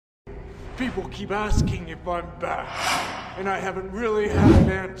People keep asking if I'm back, and I haven't really had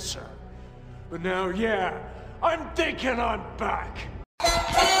an answer. But now, yeah, I'm thinking I'm back.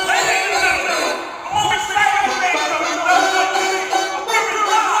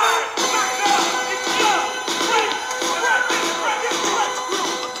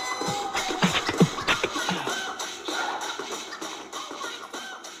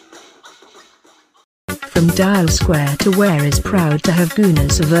 From Dial Square to Where is proud to have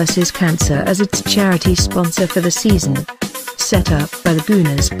Gooners vs. Cancer as its charity sponsor for the season. Set up by the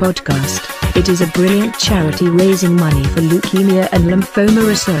Gooners podcast, it is a brilliant charity raising money for leukemia and lymphoma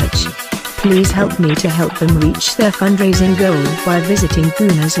research. Please help me to help them reach their fundraising goal by visiting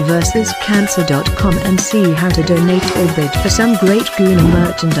goonersversuscancer.com and see how to donate or bid for some great Gooner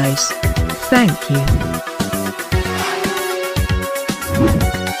merchandise. Thank you.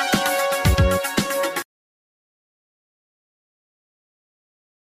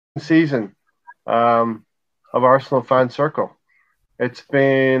 Season of Arsenal Fan Circle. It's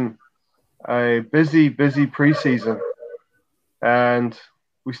been a busy preseason, and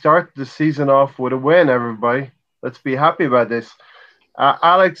we start the season off with a win, everybody. Let's be happy about this.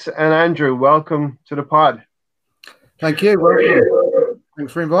 Alex and Andrew, welcome to the pod. Thank you. Welcome.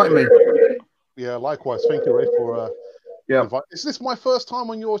 Thanks for inviting me. Yeah, likewise. Thank you, Ray, for Is this my first time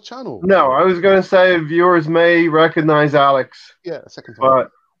on your channel? No, I was going to say viewers may recognize Alex. Yeah, second time.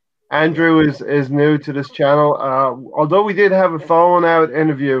 But Andrew is new to this channel. Although we did have a phone out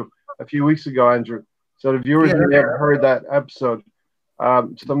interview a few weeks ago, Andrew. So the viewers may have heard that episode.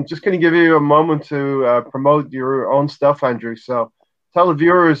 So I'm just going to give you a moment to promote your own stuff, Andrew. So tell the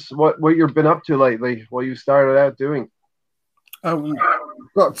viewers what you've been up to lately, what you started out doing. I've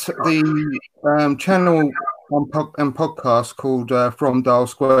got the channel and podcast called From Dial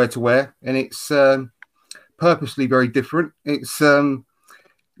Square to Where, and it's purposely very different. It's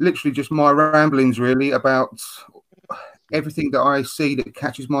literally just my ramblings, really, about everything that I see that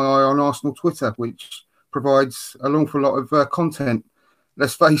catches my eye on Arsenal Twitter, which provides an awful lot of content.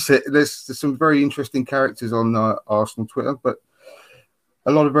 Let's face it, there's some very interesting characters on Arsenal Twitter, but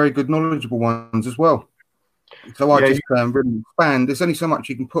a lot of very good, knowledgeable ones as well. So I just really expand. There's only so much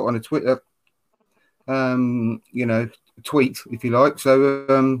you can put on a Twitter, tweet, if you like.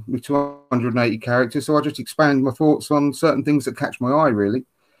 So with 280 characters, so I just expand my thoughts on certain things that catch my eye, really,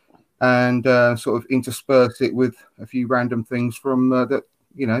 and sort of intersperse it with a few random things from that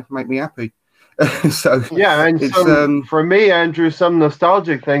make me happy. So yeah, and it's, for me, Andrew, some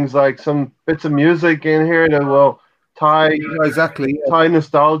nostalgic things like some bits of music in here that will tie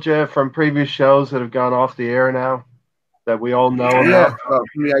nostalgia from previous shows that have gone off the air now that we all know. Yeah, like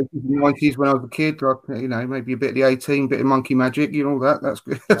from the 80s and 90s when I was a kid, like, maybe a bit of the 18, bit of Monkey Magic, that's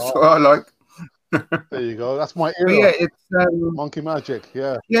good. That's what I like. There you go. That's my era. Yeah, it's Monkey Magic.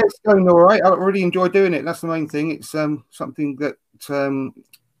 Yeah. Yeah, it's going all right. I really enjoy doing it. That's the main thing. It's something that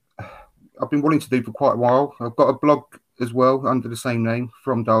I've been wanting to do for quite a while. I've got a blog as well under the same name,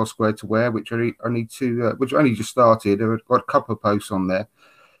 From Dial Square to Where, which I need to, which only just started. I've got a couple of posts on there,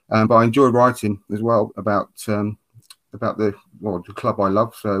 but I enjoy writing as well about the club I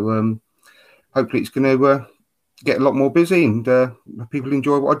love. So hopefully it's going to get a lot more busy and people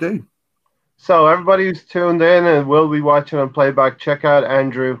enjoy what I do. So everybody who's tuned in and will be watching on playback, check out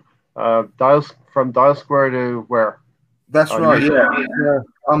Andrew from Dial Square to Where. That's right. Yeah.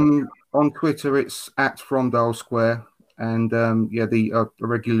 On Twitter, it's @From Dial Square, and I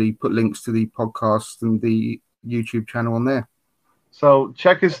regularly put links to the podcast and the YouTube channel on there. So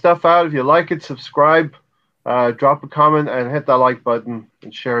check his stuff out. If you like it, subscribe, drop a comment, and hit that like button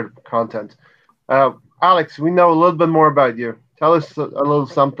and share the content. Alex, we know a little bit more about you. Tell us a little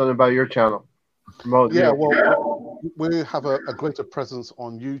something about your channel. Promote you. Well, we have a greater presence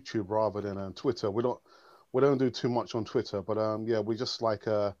on YouTube rather than on Twitter. We don't do too much on Twitter, but we just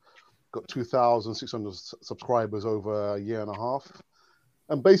got 2,600 subscribers over a year and a half.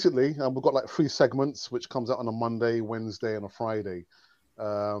 And basically, we've got like 3 segments, which comes out on a Monday, Wednesday, and a Friday,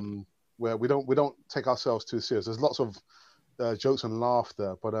 where we don't take ourselves too serious. There's lots of jokes and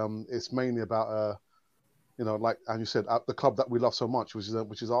laughter, but it's mainly about, like Andrew said, the club that we love so much,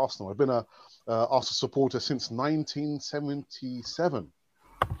 which is Arsenal. I've been a Arsenal supporter since 1977,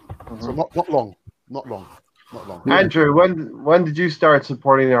 so not long. Andrew, when did you start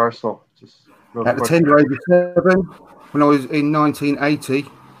supporting Arsenal? At the tender age of 7, when I was in 1980.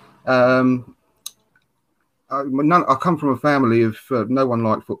 I come from a family of no one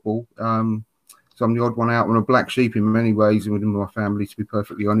liked football, so I'm the odd one out. I'm a black sheep in many ways within my family, to be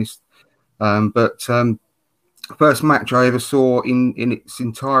perfectly honest. But first match I ever saw in its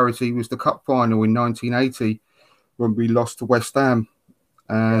entirety was the cup final in 1980 when we lost to West Ham.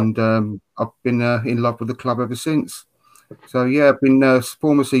 and I've been in love with the club ever since. So yeah, I've been a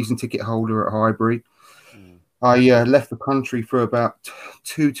former season ticket holder at Highbury. I left the country for about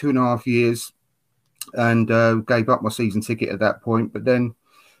 2.5 years, and gave up my season ticket at that point. But then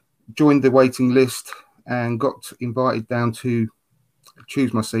joined the waiting list and got invited down to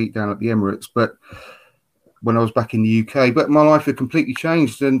choose my seat down at the Emirates. But when I was back in the UK, but my life had completely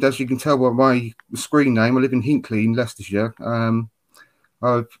changed. And as you can tell by my screen name, I live in Hinckley in Leicestershire.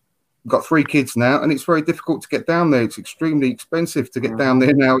 I've got 3 kids now, and it's very difficult to get down there. It's extremely expensive to get down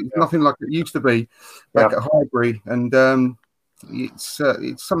there now. It's nothing like it used to be back at Highbury, and it's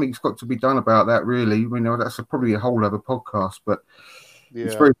something that's got to be done about that. Really, you know, that's probably a whole other podcast, but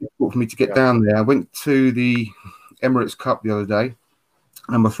it's very difficult for me to get down there. I went to the Emirates Cup the other day,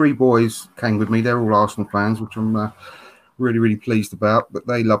 and my 3 boys came with me. They're all Arsenal fans, which I'm really, really pleased about. But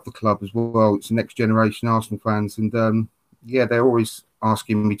they love the club as well. It's the next generation Arsenal fans, and they're always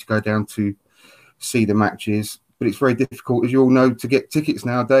asking me to go down to see the matches. But it's very difficult, as you all know, to get tickets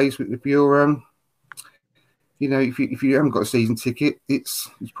nowadays. If you're, if you haven't got a season ticket, it's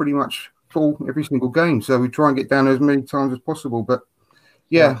pretty much full every single game. So we try and get down there as many times as possible. But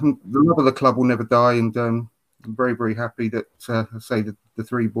the love of the club will never die, and I'm very, very happy that I say that the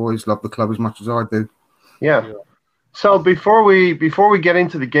 3 boys love the club as much as I do. Yeah. So before we get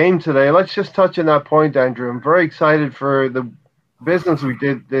into the game today, let's just touch on that point, Andrew. I'm very excited for the business we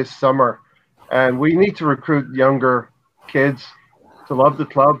did this summer, and we need to recruit younger kids to love the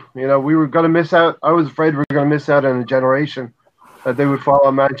club. You know, we were going to miss out. I was afraid we were going to miss out on a generation that they would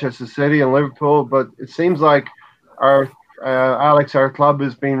follow Manchester City and Liverpool, but it seems like our club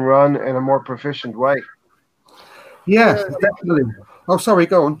is being run in a more proficient way. Yeah, definitely. Oh, sorry,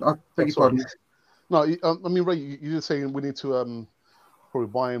 go on. I beg your pardon. No, I mean, Ray, you're saying we need to probably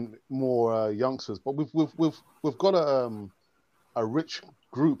buy in more youngsters, but we've got a rich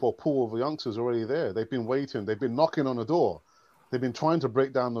group or pool of youngsters already there. They've been waiting. They've been knocking on the door. They've been trying to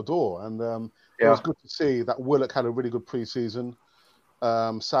break down the door, and it was good to see that Willock had a really good preseason.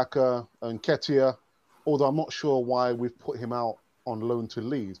 Saka and Nketiah, although I'm not sure why we've put him out on loan to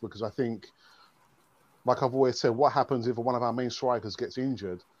Leeds, because I think, like I've always said, what happens if one of our main strikers gets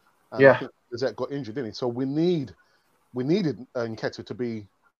injured? And I think Zet got injured, didn't he? So we needed Nketiah to be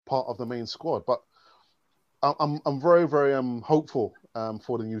part of the main squad. But I'm very, very hopeful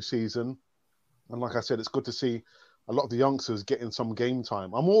for the new season. And like I said, it's good to see a lot of the youngsters getting some game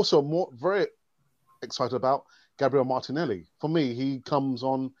time. I'm also very excited about Gabriel Martinelli. For me, he comes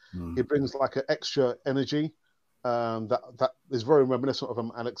on, he brings like an extra energy that is very reminiscent of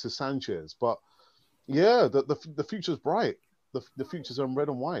Alexis Sanchez. But yeah, the future's bright. The future's red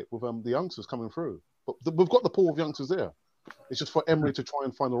and white with the youngsters coming through. But we've got the pool of youngsters there. It's just for Emery to try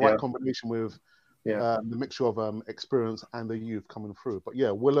and find the right combination with the mixture of experience and the youth coming through. But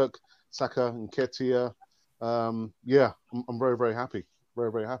yeah, Willock, Saka, and Nketiah. I'm very, very happy.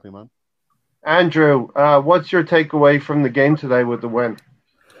 Very, very happy, man. Andrew, what's your takeaway from the game today with the win?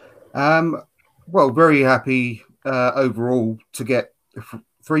 Well, very happy overall to get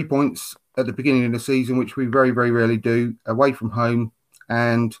 3 points at the beginning of the season, which we very, very rarely do, away from home,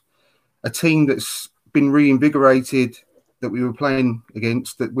 and a team that's been reinvigorated that we were playing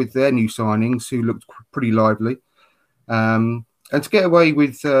against that with their new signings who looked pretty lively. And to get away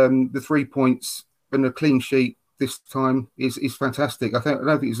with the 3 points and a clean sheet this time is fantastic. I don't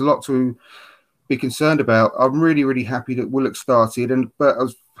think there's a lot to be concerned about. I'm really, really happy that Willock started, but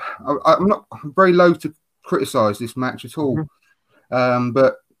I'm not very low to criticise this match at all.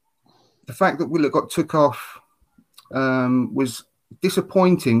 But the fact that Willock got took off was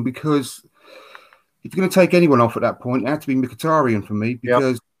disappointing, because if you're going to take anyone off at that point, it had to be Mkhitaryan for me,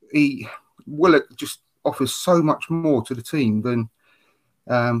 because Willock just offers so much more to the team than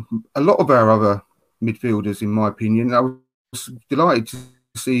a lot of our other midfielders, in my opinion. I was delighted to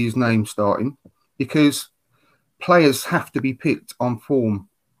see his name starting, because players have to be picked on form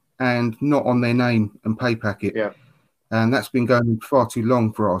and not on their name and pay packet. And that's been going far too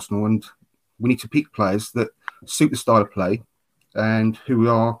long for Arsenal, and we need to pick players that suit the style of play and who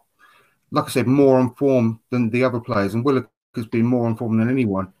are, like I said, more on form than the other players. And Willock has been more on form than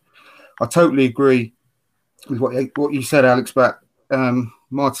anyone. I totally agree with what you said, Alex, about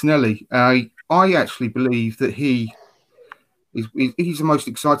Martinelli. I actually believe that he's the most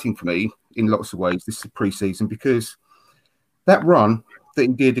exciting for me in lots of ways this pre-season, because that run that he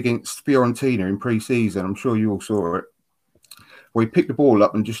did against Fiorentina in pre-season, I'm sure you all saw it, where he picked the ball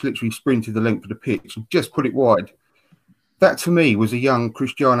up and just literally sprinted the length of the pitch and just put it wide. That, to me, was a young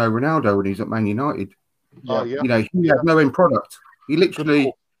Cristiano Ronaldo when he was at Man United. You know, he had no end product. He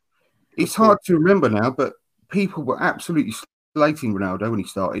literally, it's hard to remember now, but people were absolutely isolating Ronaldo when he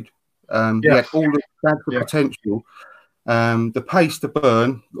started. He had all the potential, the pace to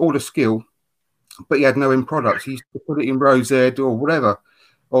burn, all the skill, but he had no end products. He used to put it in Rose head or whatever,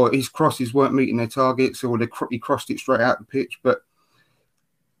 or his crosses weren't meeting their targets, or he crossed it straight out the pitch. But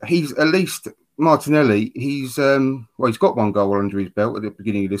he's at least Martinelli. He's got one goal under his belt at the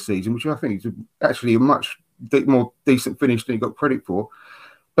beginning of the season, which I think is actually a much more decent finish than he got credit for.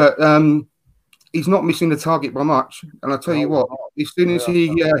 But he's not missing the target by much. And I tell you what, as soon as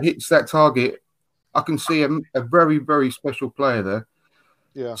he hits that target, I can see a very, very special player there.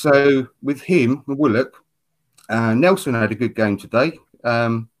 Yeah. So with him, Willock, Nelson had a good game today.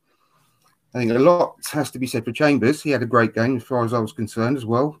 I think a lot has to be said for Chambers. He had a great game as far as I was concerned as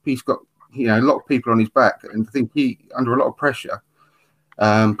well. He's got a lot of people on his back, and I think he, under a lot of pressure,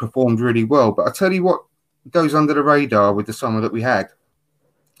 performed really well. But I tell you what goes under the radar with the summer that we had,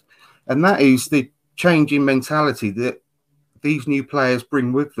 and that is the change in mentality that these new players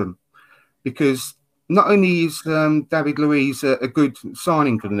bring with them. Because not only is David Luiz a good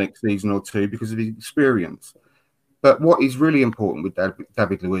signing for the next season or two because of his experience, but what is really important with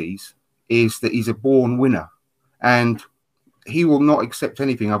David Luiz is that he's a born winner, and he will not accept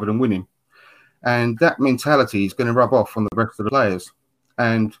anything other than winning. And that mentality is going to rub off on the rest of the players.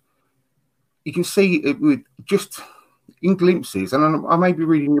 And you can see it with just in glimpses, and I may be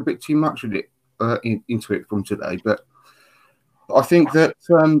reading a bit too much of it into it from today, but I think that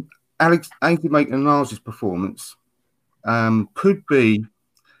Ainsley Maitland-Niles' performance could be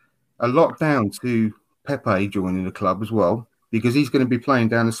a lot down to Pepe joining the club as well, because he's going to be playing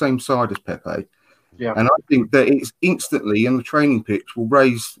down the same side as Pepe. Yeah. And I think that it's instantly on the training pitch will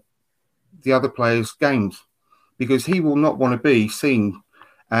raise the other players' games, because he will not want to be seen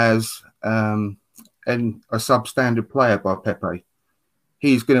as a substandard player by Pepe.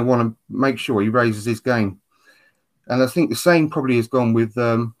 He's going to want to make sure he raises his game. And I think the same probably has gone with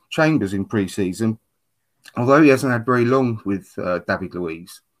Chambers in pre-season, although he hasn't had very long with David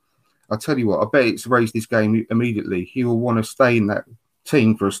Luiz. I'll tell you what, I bet it's raised his game immediately. He will want to stay in that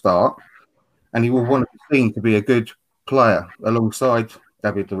team for a start, and he will want to be seen to be a good player alongside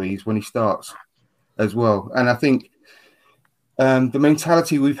David Luiz when he starts as well. And I think the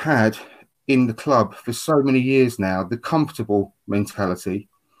mentality we've had in the club for so many years now, the comfortable mentality,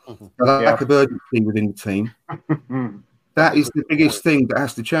 the lack of urgency within the team, that is the biggest thing that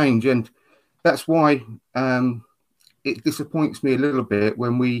has to change. And that's why it disappoints me a little bit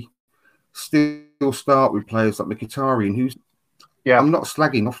when we still start with players like Mkhitaryan, who's I'm not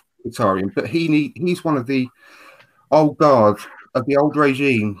slagging off Mkhitaryan, but he's one of the old guard of the old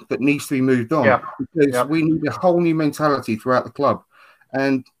regime that needs to be moved on, because we need a whole new mentality throughout the club.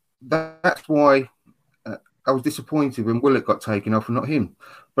 And that's why I was disappointed when Willock got taken off and not him.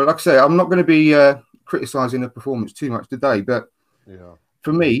 But like I say, I'm not going to be criticising the performance too much today, but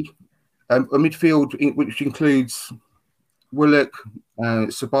for me, a midfield which includes Willock,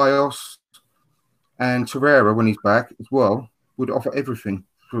 Ceballos, and Torreira when he's back as well would offer everything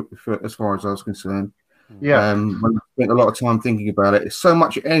for as far as I was concerned. When I spent a lot of time thinking about it, it's so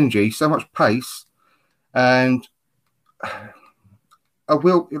much energy, so much pace, and I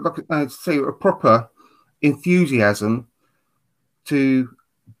will say a proper enthusiasm to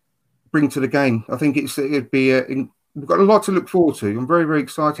bring to the game. I think it'd be we've got a lot to look forward to. I'm very, very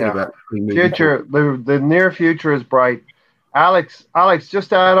excited about the future. The near future is bright. Alex, just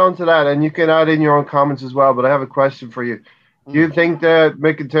to add on to that, and you can add in your own comments as well, but I have a question for you. Do you think that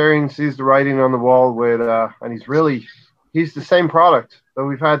Mkhitaryan sees the writing on the wall with, and he's the same product that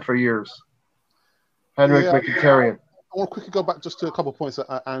we've had for years? Henrik Mkhitaryan. I want to quickly go back just to a couple of points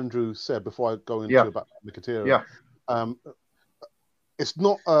that Andrew said before I go into about Mkhitaryan. It's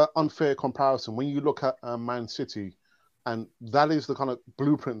not an unfair comparison when you look at Man City, and that is the kind of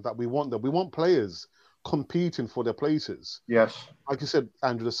blueprint that we want. That we want players competing for their places. Yes, like you said,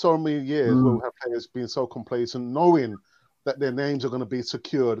 Andrew, there's so many years where we have players being so complacent, knowing that their names are going to be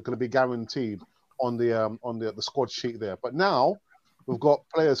secured, going to be guaranteed on the squad sheet there. But now we've got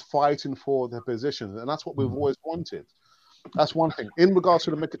players fighting for their positions, and that's what we've always wanted. That's one thing. In regards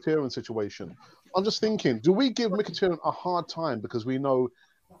to the Mkhitaryan situation, I'm just thinking, do we give Mkhitaryan a hard time because we know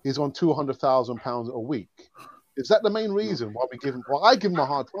he's on £200,000 a week? Is that the main reason why we give him? Well, I give him a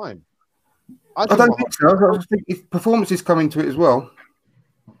hard time. I don't think so. I think his performance is coming to it as well.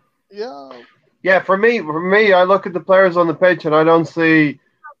 Yeah. For me, I look at the players on the pitch and I don't see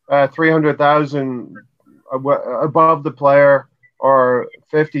 300,000 above the player or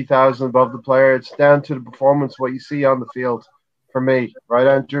 50,000 above the player. It's down to the performance, what you see on the field. For me, right,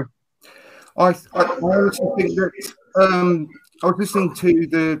 Andrew? I honestly think that I was listening to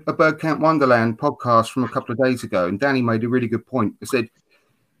the A Bergkamp Wonderland podcast from a couple of days ago, and Danny made a really good point. He said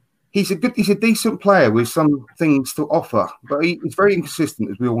he's a decent player with some things to offer, but he's very inconsistent,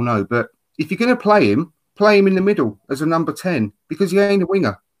 as we all know. But if you're going to play him in the middle as a number 10, because he ain't a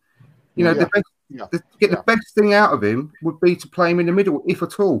winger. You know, the best thing out of him would be to play him in the middle, if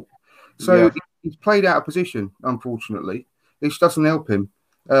at all. So he's played out of position, unfortunately. This doesn't help him.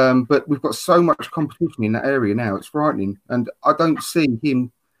 But we've got so much competition in that area now. It's frightening. And I don't see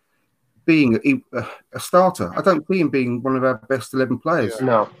him being a starter. I don't see him being one of our best 11 players.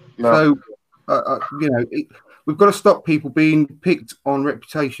 No. So, we've got to stop people being picked on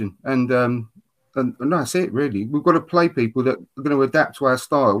reputation. And that's it, really. We've got to play people that are going to adapt to our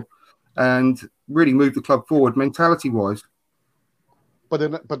style and really move the club forward mentality-wise. But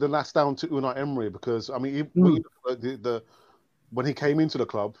then that's down to Unai Emery, because, I mean, when he came into the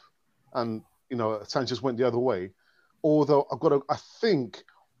club and, Sanchez went the other way, although I think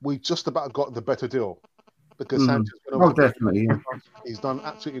we just about got the better deal, because Sanchez definitely, he's done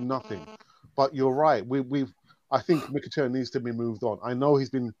absolutely nothing. But you're right. I think Mkhitaryan needs to be moved on. I know he's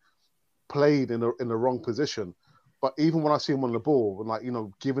been played in the wrong position, but even when I see him on the ball, like,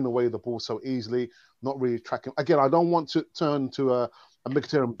 giving away the ball so easily, not really tracking. Again, I don't want to turn to a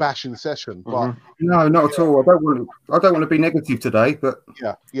Mkhitaryan bashing session, but no, not at all. I don't want to be negative today, but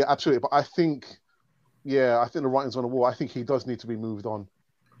yeah, absolutely. But I think the writing's on the wall. I think he does need to be moved on.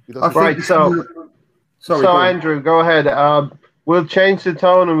 Right. So Andrew, go ahead. We'll change the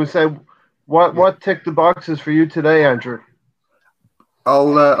tone and we'll say what ticked the boxes for you today, Andrew.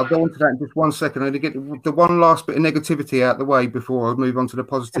 I'll go on to that in just 1 second. I'm going to get the one last bit of negativity out of the way before I move on to the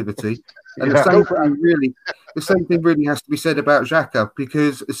positivity. And the same thing really has to be said about Xhaka,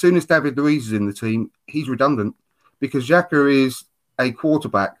 because as soon as David Luiz is in the team, he's redundant, because Xhaka is a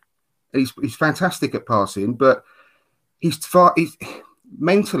quarterback. He's fantastic at passing, but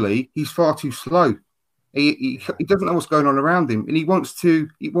mentally he's far too slow. He doesn't know what's going on around him, and he wants to.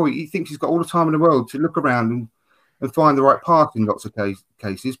 He thinks he's got all the time in the world to look around and find the right path in lots of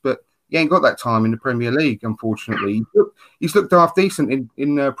cases, but he ain't got that time in the Premier League, unfortunately. He's looked half decent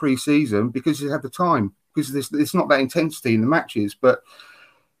in pre-season because he's had the time, because there's not that intensity in the matches. But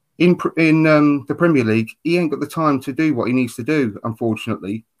in the Premier League, he ain't got the time to do what he needs to do,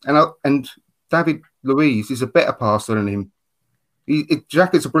 unfortunately. And David Luiz is a better passer than him.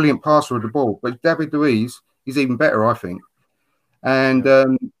 Jack is a brilliant passer of the ball, but David Luiz is even better, I think. And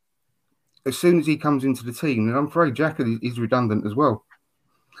as soon as he comes into the team, and I'm afraid Jack is redundant as well.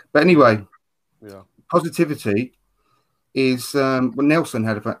 But anyway, positivity is Nelson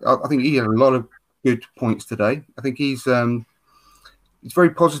had. I think he had a lot of good points today. I think he's very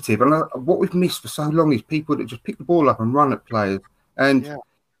positive. And what we've missed for so long is people that just pick the ball up and run at players. And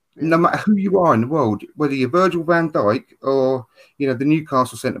no matter who you are in the world, whether you're Virgil van Dijk or the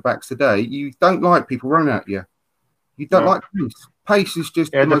Newcastle centre backs today, you don't like people running at you. You don't like pace. Pace is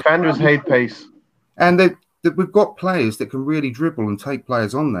just defenders hate pace, and we've got players that can really dribble and take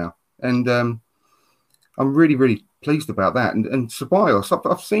players on now, and I'm really, really pleased about that. And Ceballos,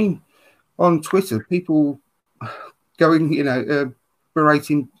 I've seen on Twitter people going,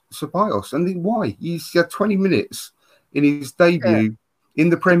 berating Ceballos, and why? He's had 20 minutes in his debut in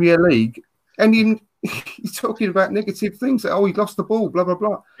the Premier League, and he's talking about negative things. He lost the ball, blah blah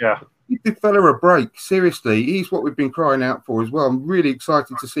blah. Yeah. Give the fella a break. Seriously, he's what we've been crying out for as well. I'm really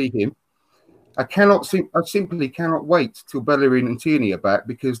excited to see him. I simply cannot wait till Bellerin and Tierney are back,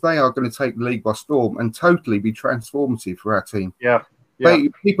 because they are going to take the league by storm and totally be transformative for our team. Yeah.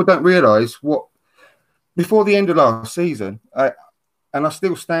 People don't realise what before the end of last season, and I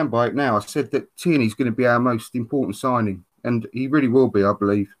still stand by it now. I said that Tierney's going to be our most important signing, and he really will be. I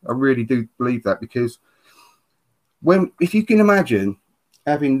believe. I really do believe that, because if you can imagine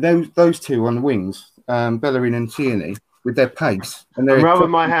having those two on the wings, Bellerin and Tierney, with their pace and their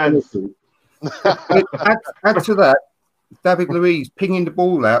rubbing my hands. Add to that, David Luiz pinging the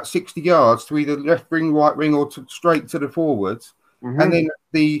ball out 60 yards to either left ring, right ring, or straight to the forwards, and then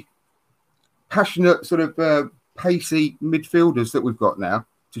the passionate sort of pacey midfielders that we've got now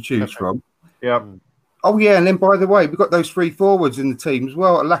to choose from. Yeah. Oh yeah, and then by the way, we've got those three forwards in the team as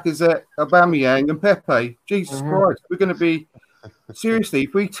well: Lacazette, Aubameyang, and Pepe. Jesus Christ, we're going to be. Seriously,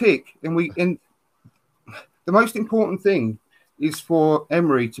 if we tick and the most important thing is for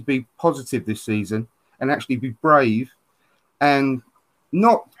Emery to be positive this season and actually be brave and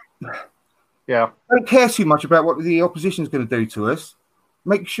not don't care too much about what the opposition is going to do to us.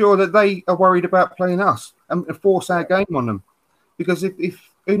 Make sure that they are worried about playing us and force our game on them. Because if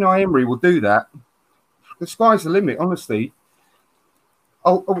Unai Emery will do that, the sky's the limit, honestly.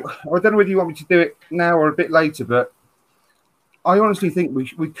 I don't know whether you want me to do it now or a bit later, but I honestly think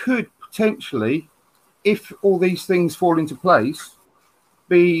we could potentially, if all these things fall into place,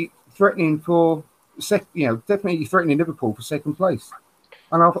 be threatening for definitely threatening Liverpool for second place.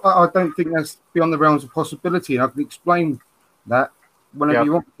 And I don't think that's beyond the realms of possibility. And I can explain that whenever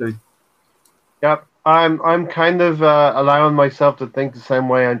you want to. Yep, I'm kind of allowing myself to think the same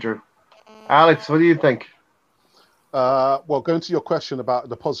way, Andrew. Alex, what do you think? Well, going to your question about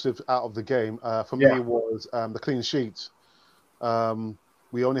the positive out of the game, for me was the clean sheet.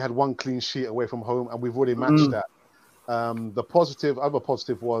 We only had one clean sheet away from home, and we've already matched that. The other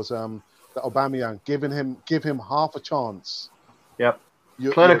positive was that Aubameyang, give him half a chance. Yep,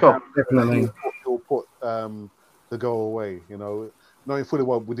 clinical. Definitely. He'll put the goal away. Knowing fully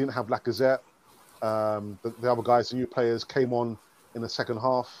well we didn't have Lacazette. The other guys, the new players, came on in the second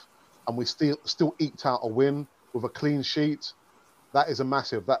half, and we still eked out a win with a clean sheet. That is a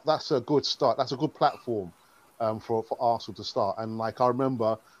massive. That's a good start. That's a good platform for Arsenal to start. And like I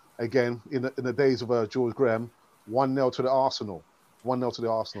remember, again in the days of George Graham, 1-0 to the Arsenal. 1-0 to the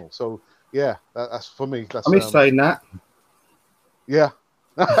Arsenal. So yeah, that's for me. That's, I miss saying that. Yeah.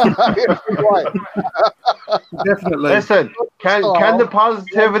 Yeah, right. Definitely. Listen, can the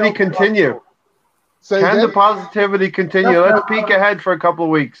positivity continue? Can the positivity continue? Let's peek ahead for a couple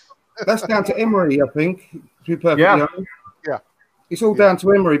of weeks. That's down to Emery, I think. To be perfectly honest. Yeah. It's all down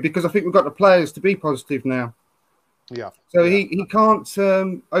to Emery because I think we've got the players to be positive now. Yeah. So he can't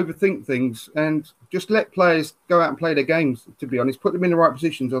overthink things and just let players go out and play their games, to be honest. Put them in the right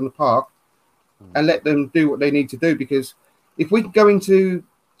positions on the park and let them do what they need to do. Because if we go into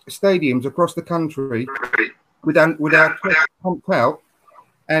stadiums across the country with our pumped out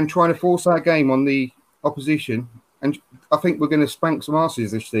and trying to force our game on the opposition, and I think we're going to spank some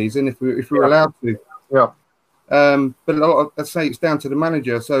arses this season if we're allowed to. Yeah. But I'd say it's down to the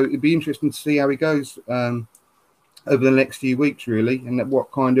manager. So it'd be interesting to see how he goes over the next few weeks, really, and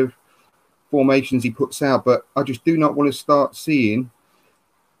what kind of formations he puts out. But I just do not want to start seeing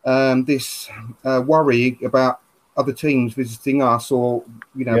this worry about other teams visiting us, or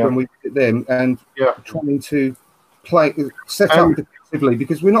when we visit them, and trying to set up defensively,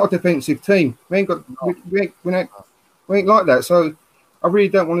 because we're not a defensive team. We ain't like that. So I really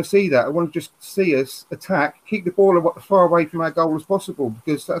don't want to see that. I want to just see us attack, keep the ball as far away from our goal as possible,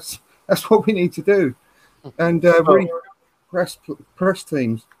 because that's what we need to do, and really press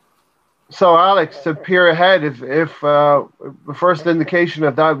teams. So, Alex, to peer ahead, if the first indication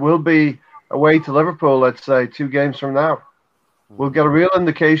of that will be away to Liverpool, let's say 2 games from now, we'll get a real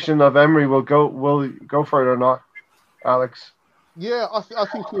indication of Emery will go for it or not. Alex. Yeah, I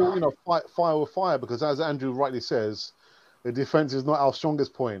think we'll fight fire with fire, because as Andrew rightly says, the defense is not our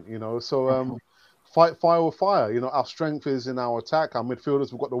strongest point. So fight fire with fire. Our strength is in our attack, our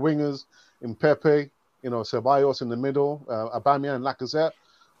midfielders. We've got the wingers in Pepe, Ceballos in the middle, Aubameyang and Lacazette.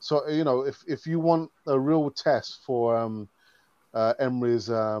 So if you want a real test for Emery's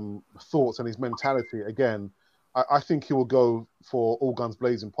thoughts and his mentality, again, I think he will go for all guns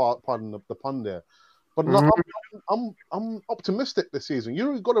blazing. Pardon the pun there, but I'm optimistic this season.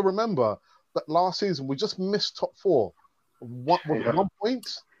 You've got to remember that last season we just missed top 4, 1 point.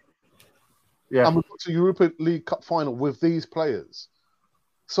 Yeah, and we got to Europa League Cup final with these players.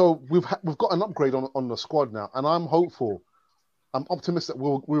 So we've got an upgrade on the squad now, and I'm hopeful. I'm optimistic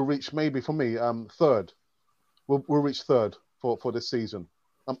we'll reach, maybe for me, third. We'll reach third for this season.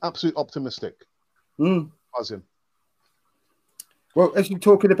 I'm absolutely optimistic. Buzzing. Well, as you're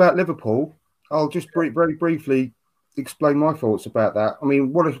talking about Liverpool, I'll just very briefly explain my thoughts about that. I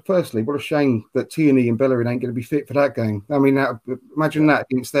mean, what a shame that Tierney and Bellerin ain't going to be fit for that game. I mean, imagine that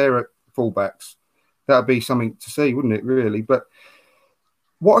against their fullbacks. That'd be something to see, wouldn't it? Really, but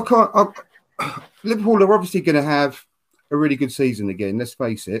Liverpool are obviously going to have a really good season again. Let's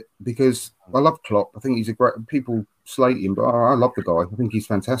face it, because I love Klopp. I think he's a great. People slate him, but I love the guy. I think he's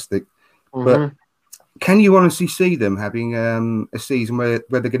fantastic. But can you honestly see them having a season where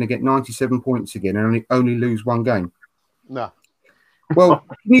they're going to get 97 points again and only lose 1 game? No. Well,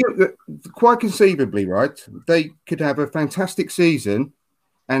 quite conceivably, right? They could have a fantastic season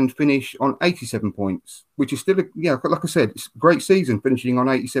and finish on 87 points, which is still, like I said, it's a great season finishing on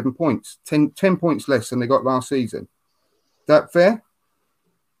 87 points, 10 points less than they got last season. Is that fair?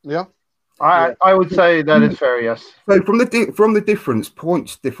 Yeah. I would say that is fair, yes. So from the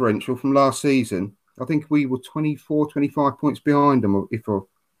points differential from last season, I think we were 24, 25 points behind them, if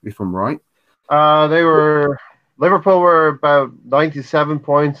I'm right. Liverpool were about 97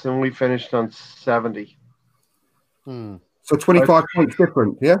 points and we finished on 70. So 25 points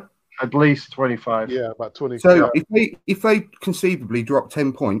different, yeah? At least 25. Yeah, about 20. So if they conceivably drop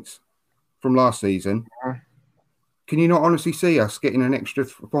 10 points from last season, can you not honestly see us getting an extra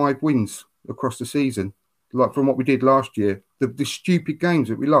 5 wins across the season, like from what we did last year? The stupid games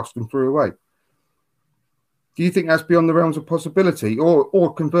that we lost and threw away. Do you think that's beyond the realms of possibility,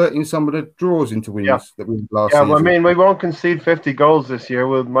 or converting some of the draws into wins that we had last season? Yeah, well, I mean, we won't concede 50 goals this year.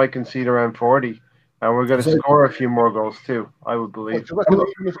 We might concede around 40, and we're going to score a few more goals too, I would believe.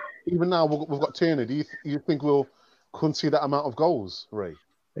 Even now we've got Tierney. Do you think we'll concede that amount of goals, Ray?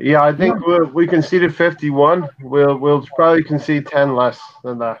 Yeah, I think we conceded 51. We'll probably concede 10 less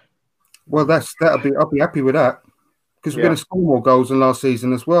than that. Well, I'll be happy with that, because we're going to score more goals than last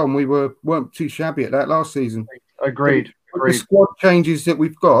season as well, and we weren't too shabby at that last season. Agreed. The squad changes that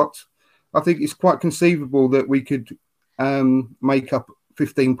we've got, I think it's quite conceivable that we could make up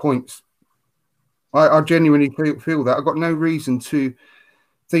 15 points. I genuinely feel that. I've got no reason to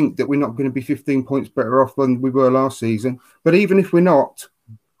think that we're not going to be 15 points better off than we were last season. But even if we're not,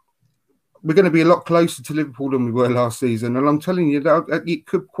 we're going to be a lot closer to Liverpool than we were last season. And I'm telling you that it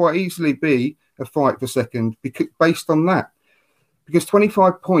could quite easily be a fight for second based on that. Because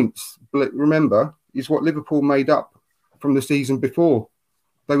 25 points, remember, is what Liverpool made up from the season before.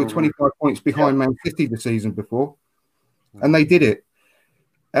 They were 25 points behind Man City the season before, and they did it.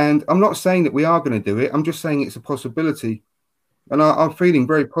 And I'm not saying that we are going to do it. I'm just saying it's a possibility. And I'm feeling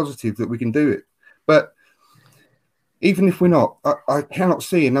very positive that we can do it. But even if we're not, I cannot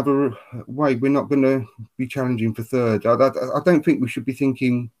see another way we're not going to be challenging for third. I don't think we should be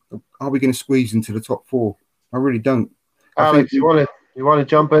thinking, are we going to squeeze into the top 4? I really don't. Alex, you want to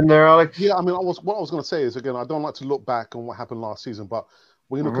jump in there, Alex? Yeah, I mean, what I was going to say is, again, I don't like to look back on what happened last season, but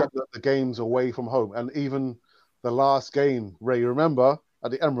when you look at the games away from home, and even the last game, Ray, you remember, at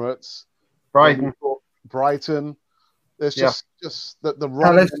the Emirates, Brighton, there's just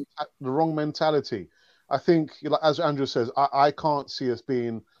the wrong mentality. I think, as Andrew says, I can't see us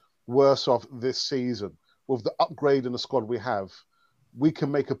being worse off this season. With the upgrade in the squad we have, we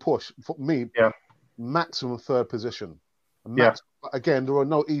can make a push. For me, maximum third position. Again, there are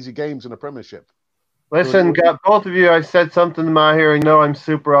no easy games in the Premiership. Listen, both of you, I said something to Matt here. I know I'm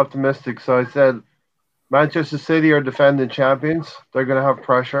super optimistic. So I said, Manchester City are defending champions. They're going to have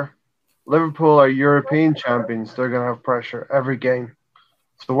pressure. Liverpool are European champions. They're going to have pressure every game.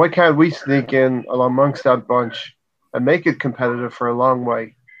 So why can't we sneak in amongst that bunch and make it competitive for a long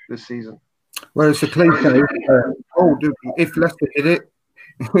way this season? Well, it's a cliche. If Leicester did it,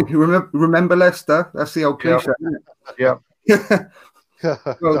 remember Leicester? That's the old cliche. Yeah. Don't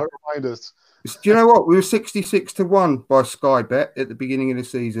remind us. Do you know what? We were 66-1 by Sky Bet at the beginning of the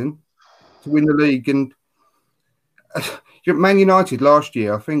season to win the league, and Man United last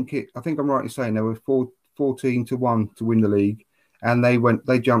year, I think I'm right in saying they were 14-1 to win the league, and they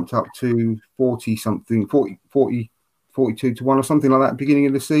jumped up to 42-1 or something like that at the beginning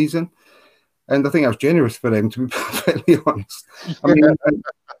of the season. And I think that was generous for them, to be perfectly honest. I mean,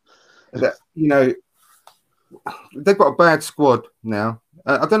 they've got a bad squad now.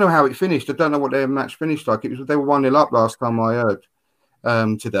 I don't know how it finished. I don't know what their match finished like. They were 1-0 up last time I heard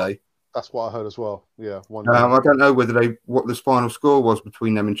today. That's what I heard as well. Yeah, 1-0. I don't know what the final score was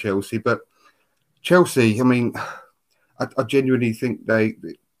between them and Chelsea, but Chelsea, I mean, I genuinely think they're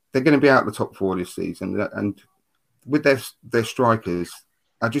going to be out of the top 4 this season, and with their strikers,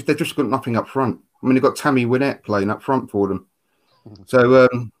 they've just got nothing up front. I mean, they've got Tammy Wynette playing up front for them, so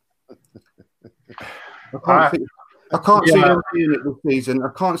I can't see them doing it this season. I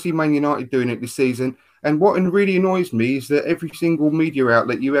can't see Man United doing it this season. And what really annoys me is that every single media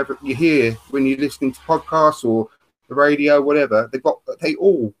outlet you hear when you're listening to podcasts or the radio, whatever, they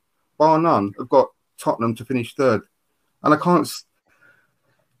all, bar none, have got Tottenham to finish third. And I can't.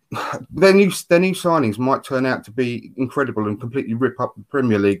 Their new signings might turn out to be incredible and completely rip up the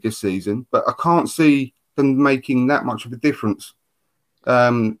Premier League this season, but I can't see them making that much of a difference,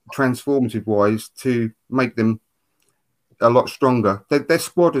 transformative wise, to make them a lot stronger. Their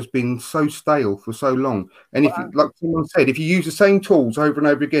squad has been so stale for so long, and if, like someone said, if you use the same tools over and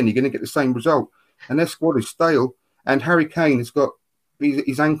over again, you're going to get the same result. And their squad is stale. And Harry Kane has got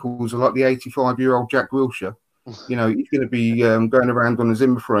his ankles are like the 85-year-old Jack Wilshere. He's going to be going around on a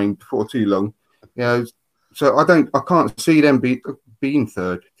Zimmer frame before too long. So I can't see them being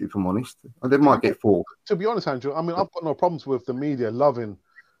third, if I'm honest. They might get 4. To be honest, Andrew, I mean, I've got no problems with the media loving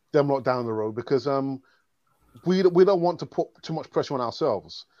them lot down the road, because we don't want to put too much pressure on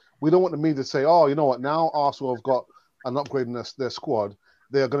ourselves. We don't want the media to say, oh, you know what, now Arsenal have got an upgrade in their squad.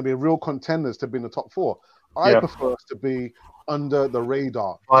 They are going to be real contenders to be in the top 4. I prefer us to be under the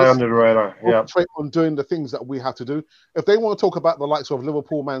radar. Under the radar, concentrate on doing the things that we have to do. If they want to talk about the likes of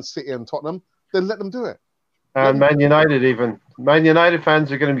Liverpool, Man City and Tottenham, then let them do it. And Man United even. Man United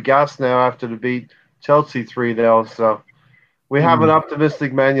fans are going to be gassed now after the beat Chelsea 3-0. So we have an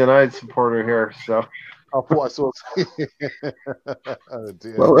optimistic Man United supporter here. So I thought I saw. Oh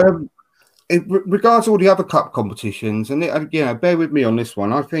dear. Well, in regards to all the other cup competitions, and bear with me on this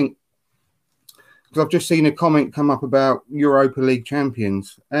one. I think because I've just seen a comment come up about Europa League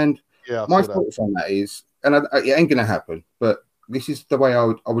champions, and my thoughts on that is, and it ain't going to happen, but this is the way I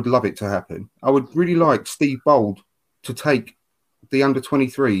would love it to happen. I would really like Steve Bold to take the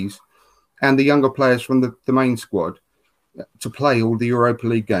under-23s and the younger players from the main squad to play all the Europa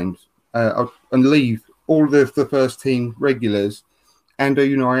League games and leave all the first team regulars and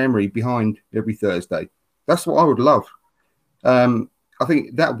Unai Emery behind every Thursday. That's what I would love. I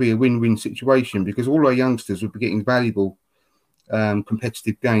think that would be a win-win situation because all our youngsters would be getting valuable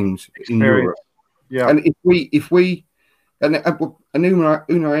competitive games in Europe. Yeah. And if we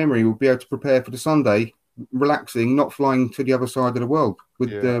Unai Emery will be able to prepare for the Sunday, relaxing, not flying to the other side of the world with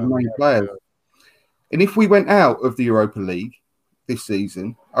the main players. And if we went out of the Europa League this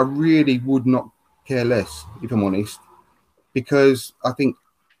season, I really would not care less, if I'm honest, because I think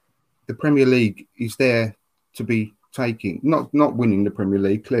the Premier League is there to be taking, not winning the Premier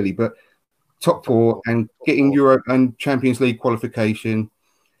League, clearly, but top four and getting Europe and Champions League qualification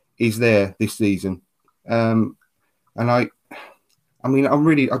is there this season. And I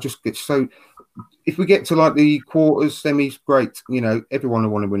just get so... If we get to like the quarters, semis, great. Everyone will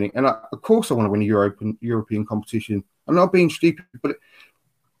want to win it. And of course I want to win a European competition. I'm not being stupid, but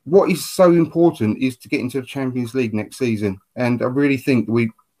what is so important is to get into the Champions League next season. And I really think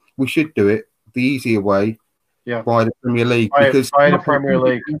we should do it the easier way by the Premier League. By the Premier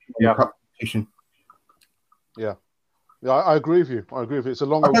League. Competition. Yeah. Yeah, I agree with you. It's a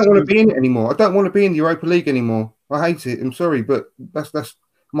long... I don't want to be in it anymore. I don't want to be in the Europa League anymore. I hate it. I'm sorry, but that's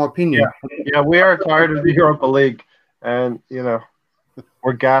my opinion. Yeah, we are tired of the Europa League, and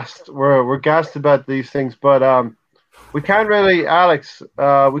we're gassed. We're gassed about these things, but we can't really, Alex.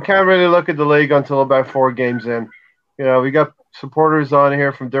 We can't really look at the league until about 4 games in. We got supporters on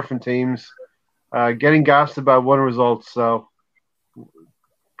here from different teams, getting gassed about one result. So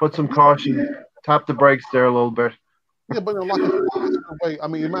put some caution, tap the brakes there a little bit. Yeah, but I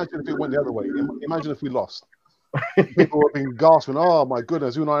mean, imagine if it went the other way. Imagine if we lost. People have been gasping, "Oh my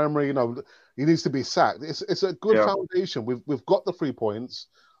goodness, Unai Emery, he needs to be sacked." It's a good foundation. We've got the 3 points,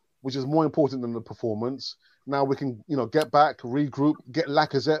 which is more important than the performance. Now we can, get back, regroup, get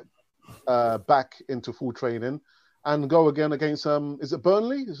Lacazette back into full training, and go again against is it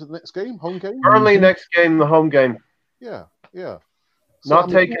Burnley? Is it the next game, home game? Burnley next game, the home game. Yeah. So,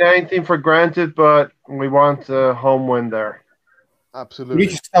 taking anything for granted, but we want a home win there. Absolutely. We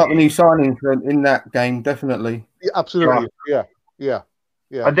need to start the new signings in that game, definitely. Yeah, absolutely. Yeah.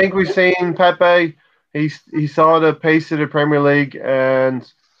 I think we've seen Pepe. He saw the pace of the Premier League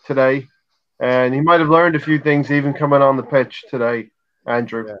today, and he might have learned a few things even coming on the pitch today,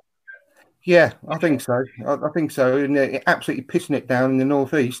 Andrew. Yeah, I think so. I think so. And absolutely pissing it down in the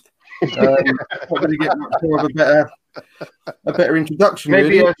northeast. Not going to get much more of a better introduction.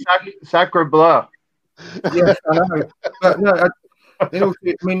 Maybe really. a Sacre Bleu. Yes, I know. But no,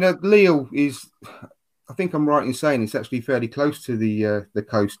 Lille is. I think I'm right in saying it's actually fairly close to the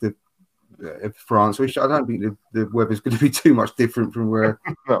coast of France, which I don't think the weather's going to be too much different from where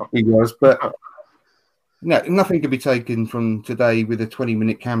he was. But no, nothing can be taken from today with a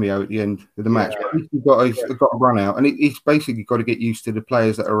 20-minute cameo at the end of the match. He's got to run out, and he's basically got to get used to the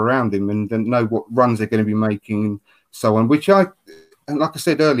players that are around him and know what runs they're going to be making and so on. And like I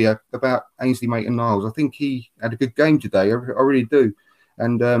said earlier about Ainsley Maitland-Niles, I think he had a good game today. I really do.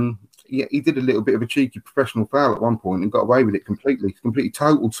 And he did a little bit of a cheeky professional foul at one point and got away with it completely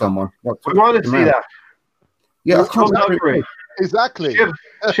totaled someone. We want to see that. Yeah, I can't exactly.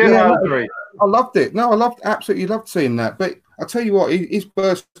 I loved it. No, absolutely loved seeing that. But I tell you what, his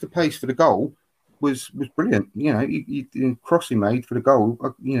burst of pace for the goal was brilliant. He cross he made for the goal.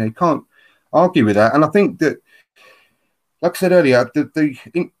 You can't argue with that. And I think that, like I said earlier,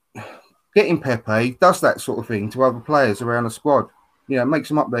 getting Pepe does that sort of thing to other players around the squad. It makes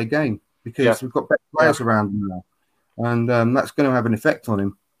them up their game because we've got better players around him now, and that's going to have an effect on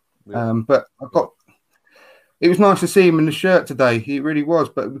him. Yeah. But it was nice to see him in the shirt today. He really was.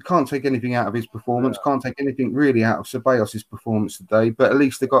 But we can't take anything out of his performance. Can't take anything really out of Ceballos' performance today. But at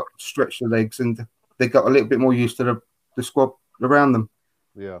least they got stretched their legs and they got a little bit more used to the squad around them.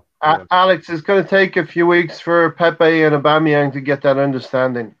 Yeah. Alex, it's going to take a few weeks for Pepe and Aubameyang to get that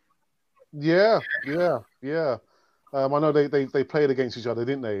understanding. Yeah. I know they played against each other,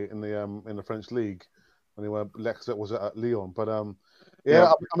 didn't they, in the French league when they were Lacazette was at Lyon. But I'm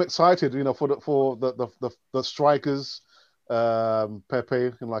excited, for the strikers,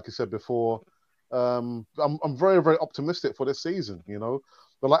 Pepe, and like I said before, I'm very, very optimistic for this season. You know,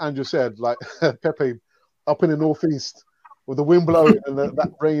 but like Andrew said, like Pepe up in the northeast with the wind blowing and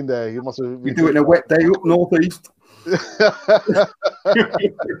that rain there, he must have. You do it in a wet day up northeast.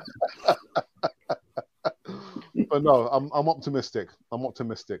 But no, I'm optimistic. I'm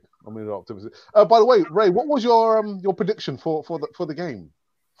really optimistic. By the way, Ray, what was your prediction for the game?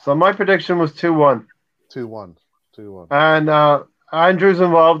 So my prediction was 2-1. 2-1. And Andrew's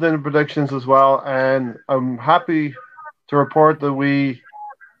involved in the predictions as well. And I'm happy to report that we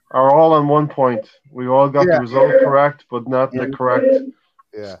are all on 1 point. We all got the result correct, but not the correct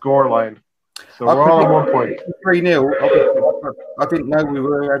score line. So we're all on 1 point. 3-0. I didn't know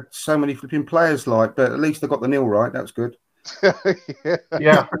we had so many flipping players but at least I got the nil right. That's good.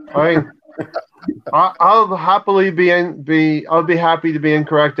 Yeah, I mean, I'll happily I'll be happy to be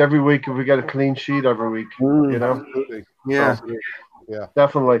incorrect every week if we get a clean sheet every week. You know, yeah,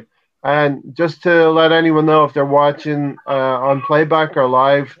 definitely. And just to let anyone know, if they're watching on playback or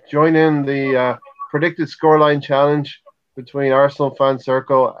live, join in the predicted scoreline challenge between Arsenal Fan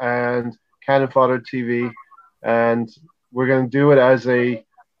Circle and Cannon Fodder TV, and we're going to do it as a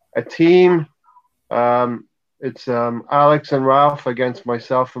team. It's Alex and Ralph against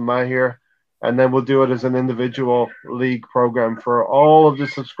myself and Mahir, and then we'll do it as an individual league program for all of the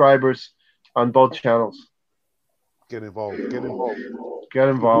subscribers on both channels. Get involved.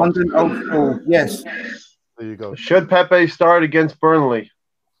 London Old School, yes. There you go. Should Pepe start against Burnley?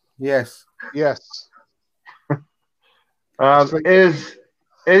 Yes.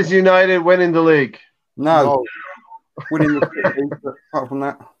 Is United winning the league? No. Winning the league, but apart from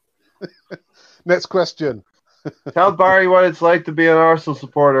that. Next question. Tell Barry what it's like to be an Arsenal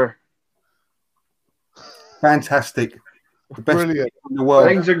supporter. Fantastic. The best Brilliant. in the world.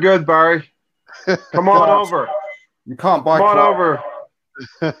 Things are good, Barry. Come on over. You can't buy. Come on over.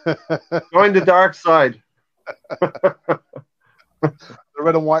 Join the dark side. The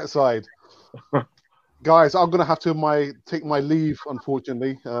red and white side. Guys, I'm gonna have to take my leave,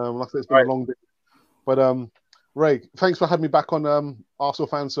 unfortunately. Like I said, it's been a long day. But Ray, thanks for having me back on Arsenal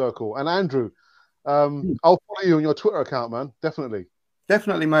Fan Circle. And Andrew, I'll follow you on your Twitter account, man. Definitely,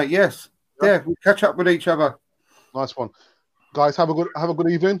 mate. Yes. Yeah, we'll catch up with each other. Nice one, guys. Have a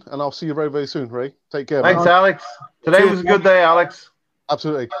good evening, and I'll see you very, very soon. Ray, take care. Thanks, man. Alex. Today was a good day, Alex.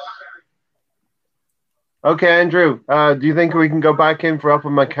 Absolutely. Okay, Andrew. Do you think we can go back in for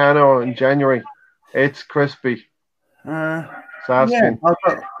Upper Meccano in January? It's crispy. Yeah, I don't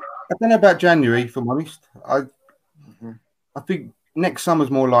know about January, if I'm honest. I think next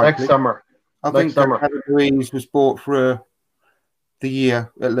summer's more likely. Next summer. I think David Luiz was bought for the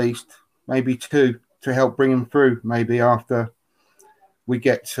year at least, maybe 2, to help bring him through. Maybe after we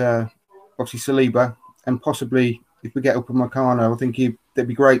get obviously Saliba, and possibly if we get Upper Meccano, I think that'd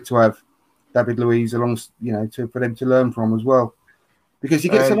be great to have David Luiz along, for them to learn from as well, because he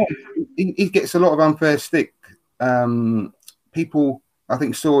gets a lot of unfair stick. People, I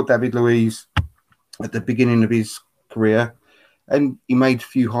think, saw David Luiz at the beginning of his career, and he made a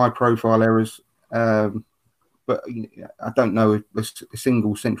few high-profile errors. But I don't know a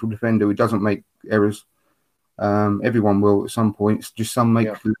single central defender who doesn't make errors. Everyone will at some point. It's just some make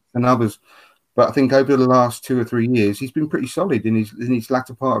than others. But I think over the last 2 or 3 years, he's been pretty solid in his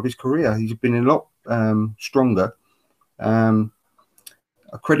latter part of his career. He's been a lot stronger. I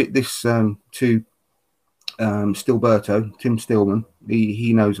credit this to Stilberto, Tim Stillman.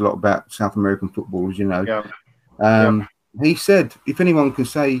 He knows a lot about South American football, as you know. He said, if anyone can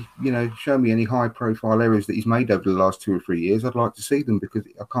say, show me any high-profile errors that he's made over the last 2 or 3 years, I'd like to see them, because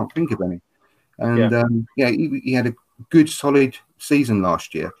I can't think of any. And he had a good, solid season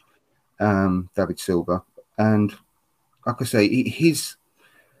last year, David Silva. And like I say, his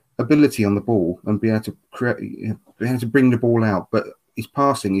ability on the ball and be able to bring the ball out, but his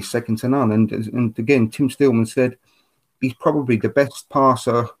passing is second to none. And again, Tim Stillman said he's probably the best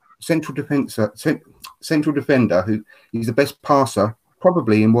passer, central defender who is the best passer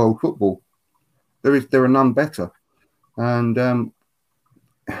probably in world football. There are none better. And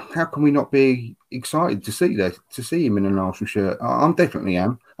how can we not be excited to see him in an Arsenal shirt? I definitely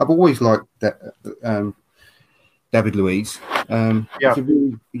am. I've always liked that David Luiz.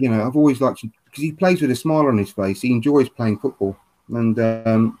 I've always liked him because he plays with a smile on his face. He enjoys playing football, and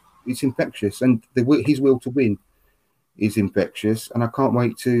it's infectious. And his will to win is infectious. And I can't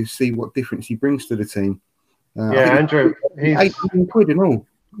wait to see what difference he brings to the team. Andrew, he's £8 million and all.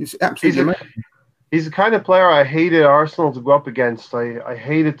 It's absolutely amazing. He's the kind of player I hated Arsenal to go up against. I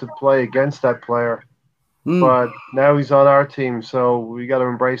hated to play against that player. But now he's on our team, so we got to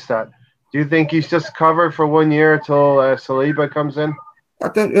embrace that. Do you think he's just covered for 1 year till Saliba comes in? I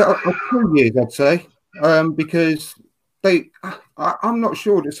don't. 2 years, I'd say, because I'm not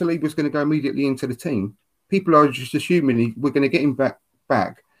sure that Saliba's going to go immediately into the team. People are just assuming we're going to get him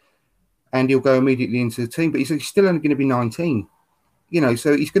back, and he'll go immediately into the team. But he's still only going to be 19,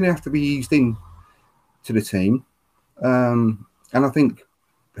 so he's going to have to be eased in to the team. And I think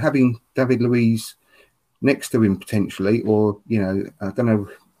having David Luiz next to him potentially, or I don't know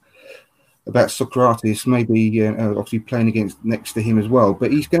about Socrates, maybe obviously playing next to him as well.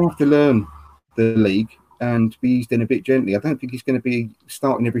 But he's going to have to learn the league and be eased in a bit gently. I don't think he's going to be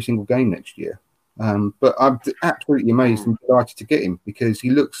starting every single game next year. But I'm absolutely amazed and delighted to get him because he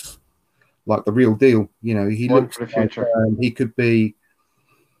looks like the real deal. He looks for the future. Like, he could be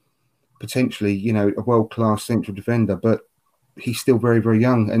potentially, a world-class central defender, but he's still very, very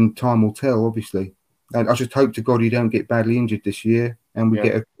young, and time will tell, obviously. And I just hope to God he don't get badly injured this year, and we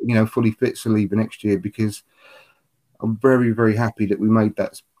get a fully fit Saliba next year, because I'm very, very happy that we made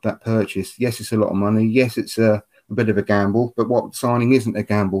that purchase. Yes, it's a lot of money. Yes, it's a bit of a gamble, but what signing isn't a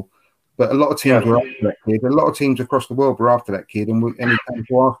gamble? But a lot of teams were after that kid. A lot of teams across the world were after that kid, and he came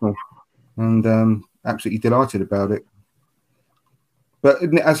to Arsenal, and absolutely delighted about it. But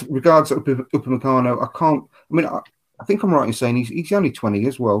as regards Upamecano, I think I'm right in saying he's only 20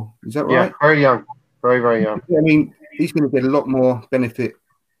 as well. Is that right? Yeah, very young. Very, very young. I mean, he's going to get a lot more benefit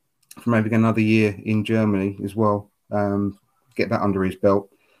from having another year in Germany as well. Get that under his belt.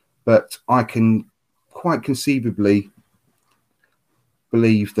 But I can quite conceivably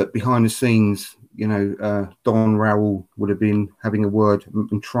believe that behind the scenes, Don Raul would have been having a word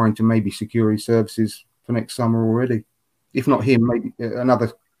and trying to maybe secure his services for next summer already. If not him, maybe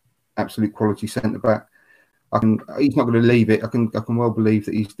another absolute quality centre back. He's not going to leave it. I can well believe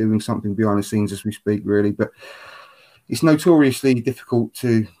that he's doing something behind the scenes as we speak, really. But it's notoriously difficult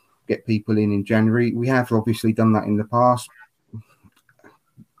to get people in January. We have obviously done that in the past.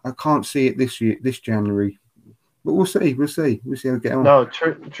 I can't see it this January. But we'll see. We'll see how we get on. No,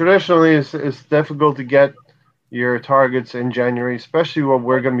 traditionally it's difficult to get your targets in January, especially what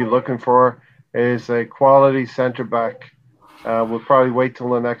we're going to be looking for is a quality centre back. We'll probably wait till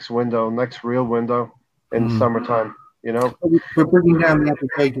the next real window in the summertime. We're bringing down the average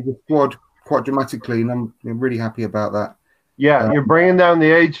age of the squad quite dramatically, and I'm really happy about that. Yeah, you're bringing down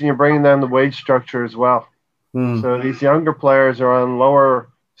the age and you're bringing down the wage structure as well. So these younger players are on lower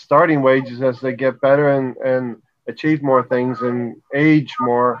starting wages as they get better and achieve more things and age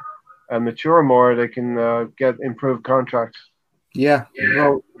more and mature more. They can get improved contracts. Yeah,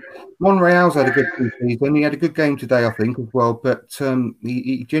 well, Monreal's had a good season. He had a good game today, I think, as well. But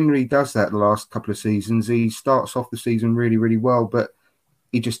he generally does that the last couple of seasons. He starts off the season really, really well, but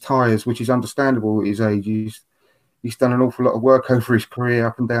he just tires, which is understandable at his age. He's done an awful lot of work over his career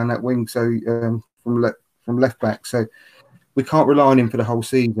up and down that wing, so from left back. So we can't rely on him for the whole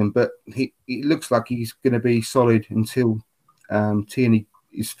season. But it looks like he's going to be solid until Tierney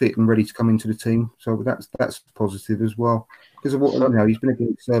is fit and ready to come into the team. So that's positive as well. Because of what he's been a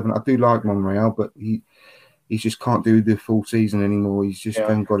good servant. I do like Monreal, but he just can't do the full season anymore. He's just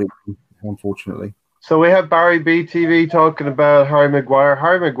hasn't got it, unfortunately. So we have Barry BTV talking about Harry Maguire.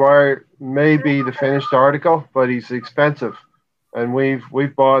 Harry Maguire may be the finished article, but he's expensive, and we've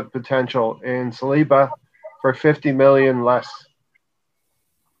bought potential in Saliba for 50 million less.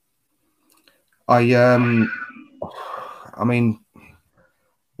 I mean,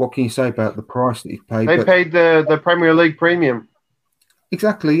 what can you say about the price that he's paid? They paid the Premier League premium.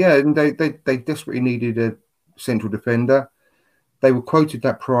 Exactly, yeah, and they desperately needed a central defender. They were quoted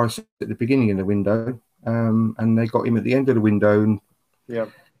that price at the beginning of the window, and they got him at the end of the window. And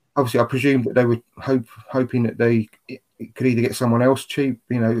obviously, I presume that they were hoping that they could either get someone else cheap,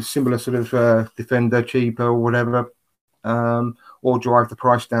 similar sort of defender, cheaper or whatever, or drive the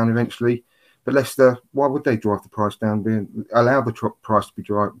price down eventually. But Leicester, why would they drive the price down? Allow the price to be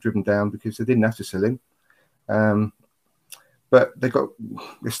driven down because they didn't have to sell him. But they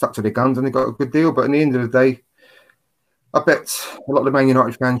stuck to their guns and they got a good deal. But at the end of the day, I bet a lot of the Man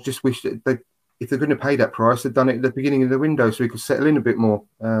United fans just wish that if they're going to pay that price, they'd done it at the beginning of the window so we could settle in a bit more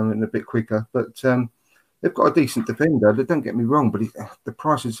and a bit quicker. But they've got a decent defender. Don't get me wrong, but the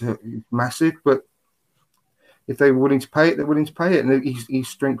price is massive. But if they were willing to pay it, they're willing to pay it. And he's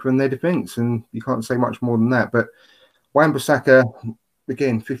strengthened their defence, and you can't say much more than that. But Wan-Bissaka,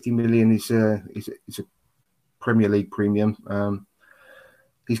 again, 50 million is a Premier League premium.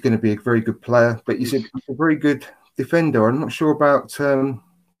 He's going to be a very good player, but he's a very good defender. I'm not sure about,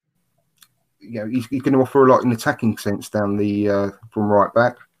 he's going to offer a lot in attacking sense down the from right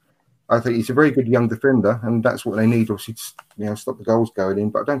back. I think he's a very good young defender, and that's what they need, obviously, to stop the goals going in.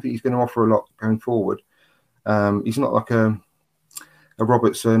 But I don't think he's going to offer a lot going forward. He's not like a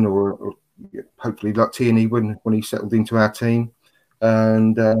Robertson or hopefully like Tierney when he settled into our team,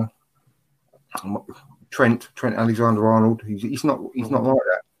 and Trent Alexander-Arnold. He's not like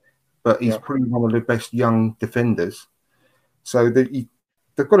that, but he's probably one of the best young defenders. So they've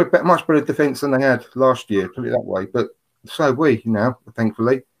got a much better defence than they had last year, put it that way. But so have we now,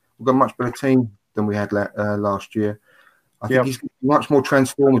 thankfully. We've got a much better team than we had last year. I think he's much more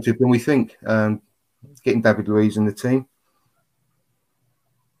transformative than we think, getting David Luiz in the team.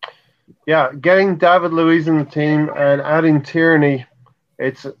 Yeah, getting David Luiz in the team and adding Tierney,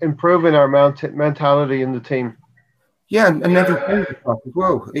 it's improving our mentality in the team. Yeah, and Neville Chambers as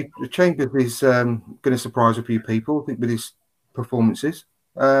well. Chambers is going to surprise a few people, I think, with his performances.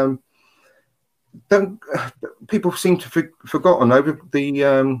 People seem to have forgotten over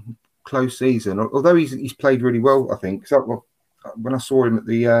the close season, although he's played really well, I think. So when I saw him at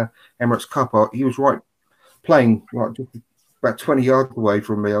the Emirates Cup, he was playing just about 20 yards away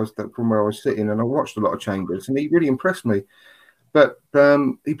from me. From where I was sitting, and I watched a lot of Chambers, and he really impressed me. But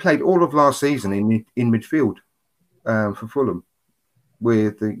he played all of last season in midfield for Fulham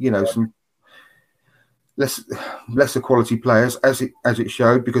with some lesser quality players, as it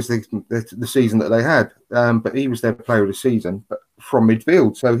showed, because the season that they had. But he was their player of the season, but from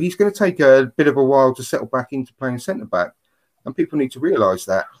midfield. So he's going to take a bit of a while to settle back into playing centre back, and people need to realise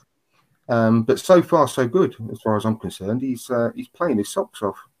that. But so far, so good, as far as I'm concerned. He's playing his socks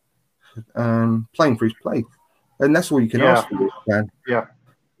off, playing for his place, and that's all you can ask for, man. Yeah.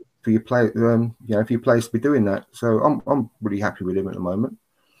 For your play, for your players to be doing that. So I'm really happy with him at the moment.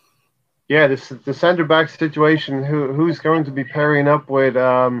 Yeah, the centre back situation. Who's going to be pairing up with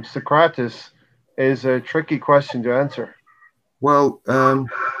Socrates is a tricky question to answer. Well,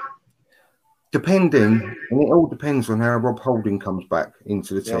 depending, and it all depends on how Rob Holding comes back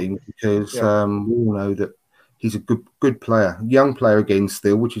into the team, because we all know that he's a good player, young player again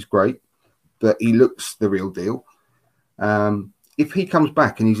still, which is great, but he looks the real deal. If he comes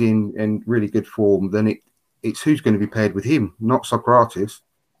back and he's in really good form, then it's who's going to be paired with him, not Socrates.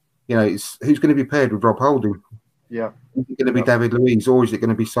 It's who's going to be paired with Rob Holding. Yeah. Is it going to be David Luiz, or is it going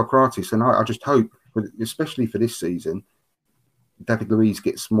to be Socrates? And I just hope, especially for this season, David Luiz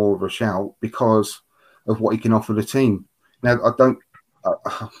gets more of a shout because of what he can offer the team. Now,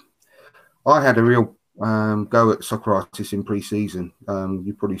 I had a real go at Socrates in pre-season.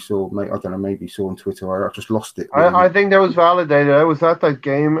 You probably saw, I don't know, maybe saw on Twitter. I just lost it. Really. I think that was validated. I was at that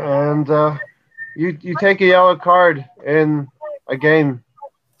game, and you take a yellow card in a game.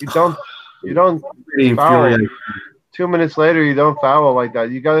 You don't really foul. 2 minutes later, you don't foul like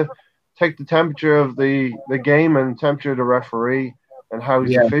that. You got to take the temperature of the game and temperature of the referee and how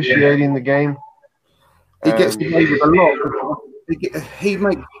he's officiating the game. He gets away with a lot. He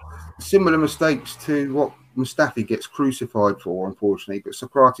makes similar mistakes to what Mustafi gets crucified for, unfortunately. But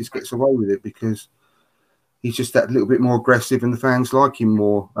Socrates gets away with it because he's just that little bit more aggressive, and the fans like him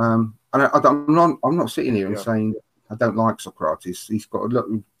more. And I'm not sitting here and saying I don't like Socrates. He's got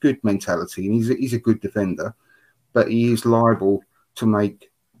a good mentality, and he's a good defender, but he is liable to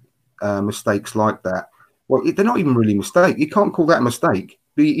make mistakes like that. Well, they're not even really mistakes. You can't call that a mistake.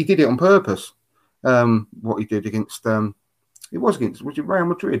 He did it on purpose. What he did against was it Real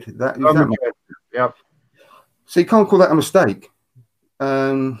Madrid? Yeah. So you can't call that a mistake. He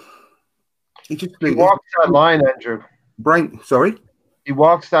walks that line, Andrew. Sorry? He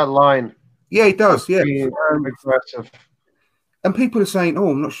walks that line. Yeah, he does. Yeah. Aggressive. And people are saying, "Oh,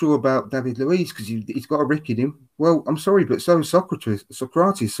 I'm not sure about David Luiz because he's got a rick in him." Well, I'm sorry, but so is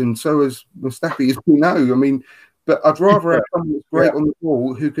Socrates, and so is Mustafi, as we know. I mean, but I'd rather have someone that's great on the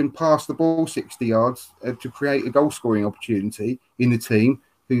ball who can pass the ball 60 yards to create a goal-scoring opportunity in the team,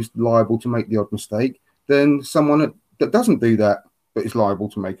 who's liable to make the odd mistake, than someone that doesn't do that but is liable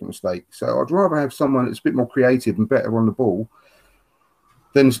to make a mistake. So I'd rather have someone that's a bit more creative and better on the ball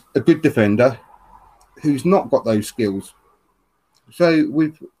than a good defender who's not got those skills. So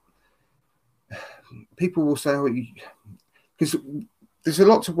people will say, because there's a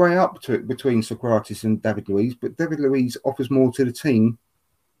lot to weigh up to it between Socrates and David Luiz, but David Luiz offers more to the team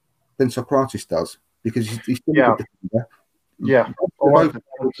than Socrates does because he's still a good defender. Yeah, both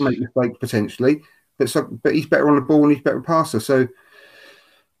make mistakes potentially, but he's better on the ball and he's better passer. So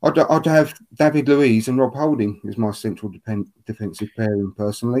I'd have David Luiz and Rob Holding as my central defensive pairing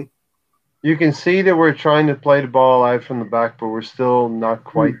personally. You can see that we're trying to play the ball out from the back, but we're still not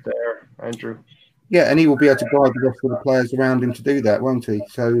quite there, Andrew. Yeah, and he will be able to guide the rest of the players around him to do that, won't he?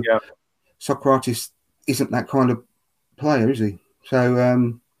 So Socrates isn't that kind of player, is he?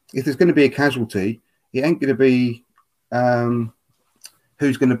 So if there's going to be a casualty, it ain't going to be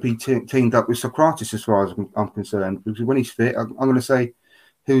who's going to be teamed up with Socrates as far as I'm concerned. Because when he's fit, I'm going to say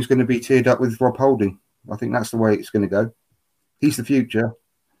who's going to be teamed up with Rob Holding. I think that's the way it's going to go. He's the future.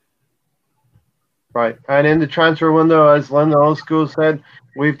 Right. And in the transfer window, as London Old School said,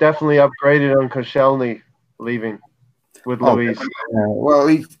 we've definitely upgraded on Koscielny leaving with Louise. Well,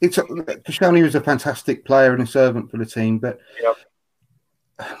 Koscielny was a fantastic player and a servant for the team. But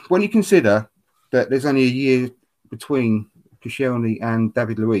when you consider that there's only a year between Koscielny and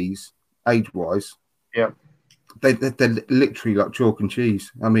David Luiz, age-wise, they're literally like chalk and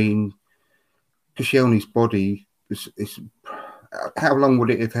cheese. I mean, Koscielny's body is how long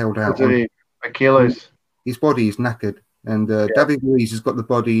would it have held out? Kilos. His body is knackered, and David Luiz has got the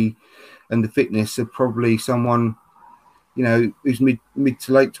body and the fitness of probably someone, who's mid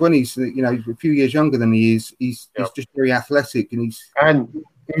to late 20s. A few years younger than he is. He's just very athletic, and he's a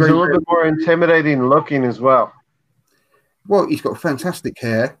little bit more intimidating looking as well. Well, he's got fantastic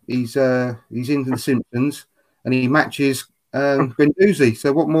hair. He's into the Simpsons, and he matches Guendouzi.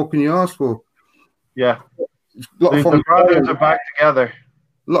 So what more can you ask for? Yeah, the brothers are back together.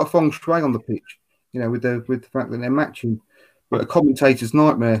 A lot of feng shui on the pitch, with the fact that they're matching. But a commentator's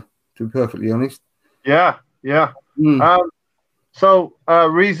nightmare, to be perfectly honest. Yeah. So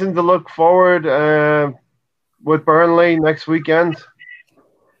reason to look forward with Burnley next weekend.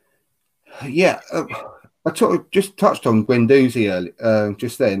 Yeah, I just touched on Guendouzi earlier,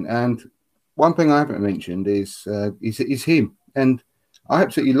 just then, and one thing I haven't mentioned is him, and I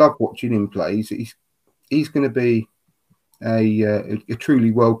absolutely love watching him play. He's going to be a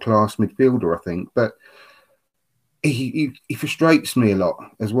truly world-class midfielder, I think, but he frustrates me a lot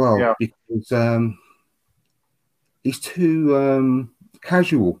as well because he's too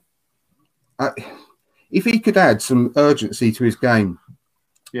casual. If he could add some urgency to his game,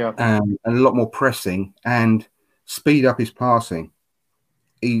 and a lot more pressing and speed up his passing,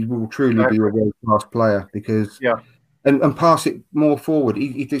 he will truly be a world-class player because and pass it more forward.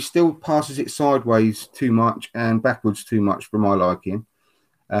 He still passes it sideways too much and backwards too much for my liking,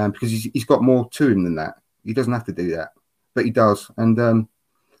 because he's got more to him than that. He doesn't have to do that, but he does. And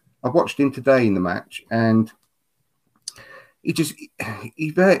I watched him today in the match, and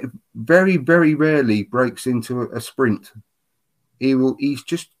he very, very, very rarely breaks into a sprint. He's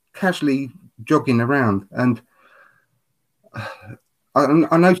just casually jogging around, and I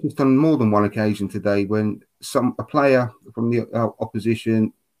noticed on more than one occasion today when a player from the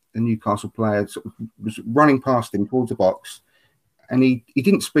opposition, a Newcastle player, sort of was running past him towards the box, and he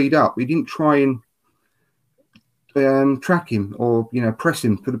didn't speed up. He didn't try and track him or press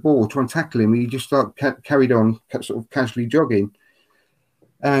him for the ball, try and tackle him. He just carried on, sort of casually jogging.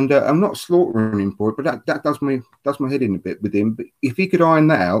 And I'm not slaughtering him for it, but that does my head in a bit with him. But if he could iron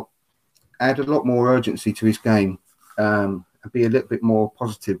that out, add a lot more urgency to his game, and be a little bit more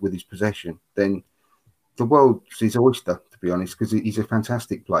positive with his possession, then the world's his oyster, to be honest, because he's a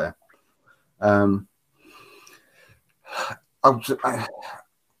fantastic player. I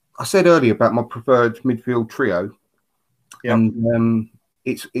said earlier about my preferred midfield trio, and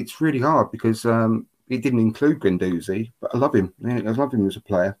it's really hard because it didn't include Guendouzi, but I love him. I love him as a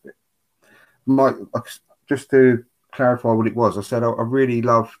player. Just to clarify what it was, I said I really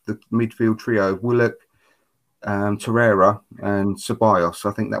love the midfield trio of Willock, Torreira and Ceballos.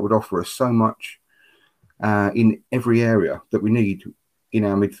 I think that would offer us so much in every area that we need in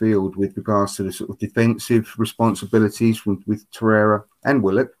our midfield with regards to the sort of defensive responsibilities with Torreira and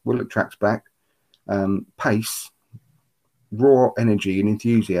Willock. Willock tracks back, pace, raw energy and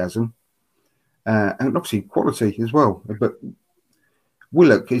enthusiasm, and obviously quality as well. But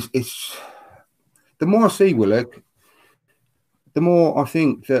Willock is the more I see Willock, the more I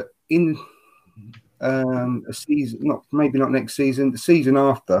think that in a season, maybe not next season, the season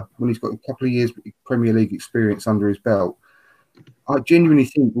after, when he's got a couple of years Premier League experience under his belt, I genuinely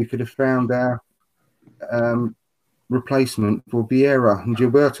think we could have found our replacement for Vieira and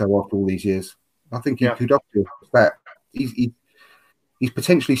Gilberto after all these years. I think he could offer that. He's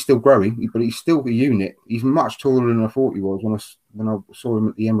potentially still growing, but he's still a unit. He's much taller than I thought he was when I saw him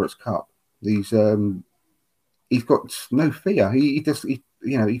at the Emirates Cup. He's got no fear. He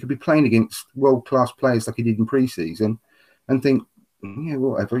could be playing against world-class players like he did in pre-season and think,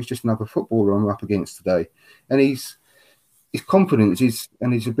 whatever, he's just another footballer I'm up against today. And his confidence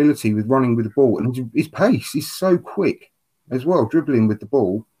and his ability with running with the ball and his pace, he's so quick as well, dribbling with the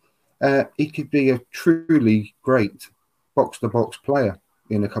ball. He could be a truly great box-to-box player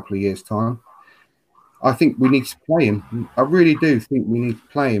in a couple of years' time. I think we need to play him. I really do think we need to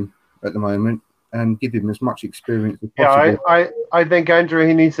play him at the moment and give him as much experience as possible. Yeah, I think, Andrew,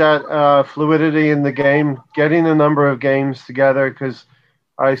 he needs that fluidity in the game, getting a number of games together, because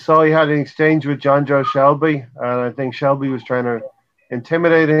I saw he had an exchange with John Joe Shelby, and I think Shelby was trying to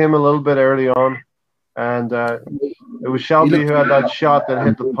intimidate him a little bit early on. And it was Shelby who had that shot that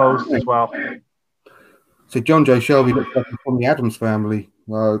hit the post as well. So John Joe Shelby looks like he's from the Adams family.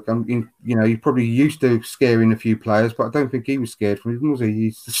 Well, he's probably used to scaring a few players, but I don't think he was scared from him, was he?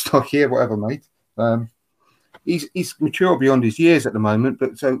 He's just like, yeah, whatever, mate. He's mature beyond his years at the moment,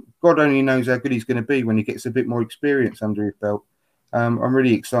 but so God only knows how good he's going to be when he gets a bit more experience under his belt. I'm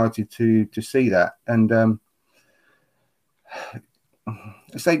really excited to see that, and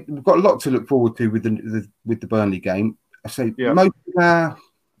I say we've got a lot to look forward to with the Burnley game. I say most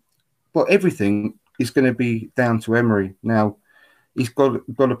everything is going to be down to Emery now. He's got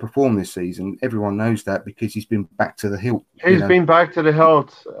to perform this season. Everyone knows that because he's been back to the hilt. He's been back to the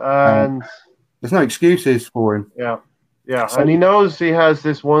hilt, and there's no excuses for him. Yeah, so, and he knows he has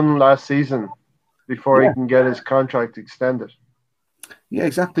this one last season before he can get his contract extended. Yeah,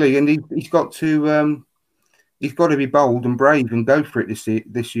 exactly, and he's got to be bold and brave and go for it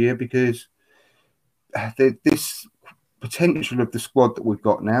this year because this potential of the squad that we've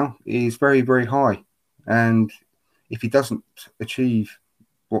got now is very, very high, and if he doesn't achieve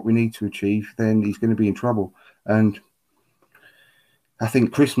what we need to achieve, then he's going to be in trouble. And I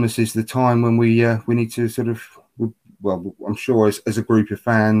think Christmas is the time when we need to sort of, well, I'm sure as a group of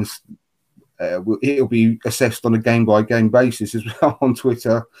fans, it'll be assessed on a game-by-game basis as well on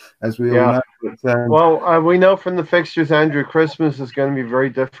Twitter, as we all know. But, we know from the fixtures, Andrew, Christmas is going to be a very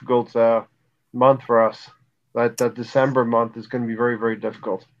difficult month for us. That December month is going to be very, very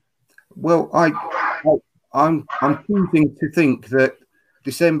difficult. Well, I'm choosing to think that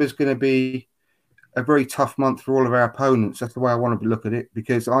December is going to be a very tough month for all of our opponents. That's the way I want to look at it,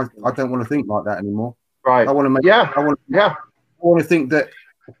 because I don't want to think like that anymore. Right. I want to make. I want to think that.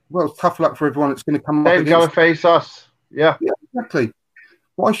 Well, it's tough luck for everyone that's going to come. They've got to face us. Yeah, exactly.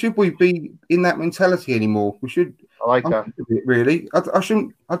 Why should we be in that mentality anymore? We should. I like that. Really, I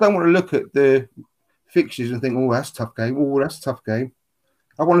shouldn't. I don't want to look at the fixtures and think, "Oh, that's a tough game. Oh, that's a tough game."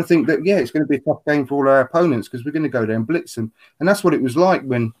 I want to think that it's going to be a tough game for all our opponents because we're going to go there and blitz them, and that's what it was like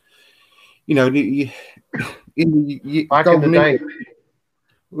when, back in the day.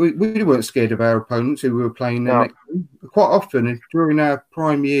 We weren't scared of our opponents who we were playing next to. Quite often during our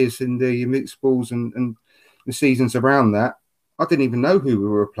prime years in the Invincibles and the seasons around that, I didn't even know who we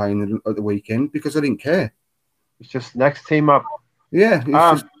were playing at the weekend because I didn't care. It's just next team up.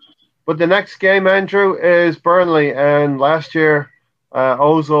 Yeah. But the next game, Andrew, is Burnley. And last year,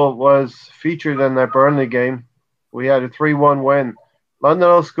 Ozil was featured in that Burnley game. We had a 3-1 win. London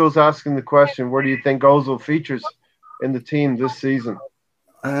Old School's asking the question, where do you think Ozil features in the team this season?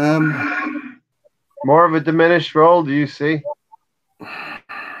 More of a diminished role, do you see?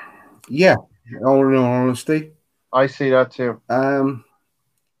 Yeah, all in all honesty. I see that too. I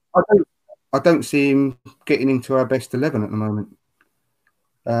don't see him getting into our best 11 at the moment.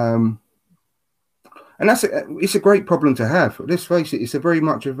 And it's a great problem to have. Let's face it, it's a very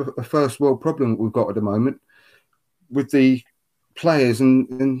much of a first world problem that we've got at the moment with the players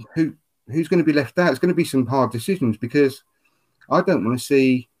and who's going to be left out. It's going to be some hard decisions because I don't want to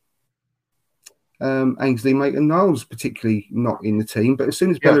see Ainsley Maitland-Niles particularly not in the team. But as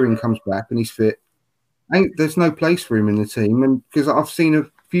soon as Bellerin comes back and he's fit, there's no place for him in the team. And because I've seen a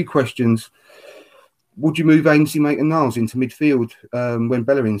few questions, would you move Ainsley Maitland-Niles into midfield when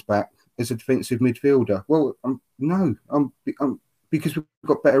Bellerin's back as a defensive midfielder? Well, no, because we've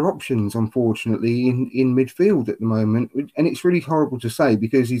got better options, unfortunately, in midfield at the moment. And it's really horrible to say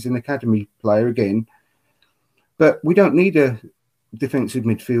because he's an academy player again. But we don't need a defensive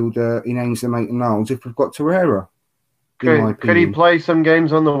midfielder in Ainsley Maitland-Niles if we've got Torreira. Could he play some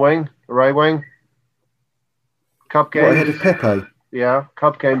games on the wing, the right wing? Cup games? Ahead of Pepe? Yeah,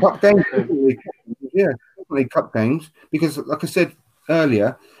 cup games. Cup games, definitely cup games. Because, like I said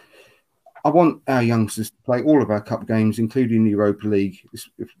earlier, I want our youngsters to play all of our cup games, including the Europa League,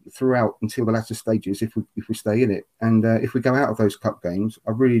 throughout until the latter stages if we stay in it. And if we go out of those cup games,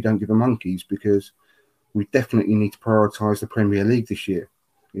 I really don't give a monkeys because we definitely need to prioritise the Premier League this year.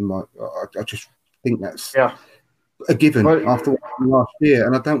 I just think that's a given after last year,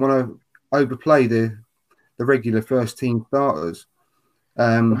 and I don't want to overplay the regular first team starters.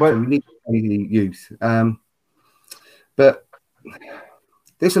 So we need to play the youth, but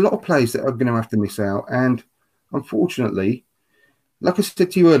there's a lot of players that are going to have to miss out, and unfortunately, like I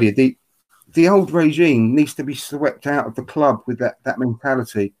said to you earlier, the old regime needs to be swept out of the club with that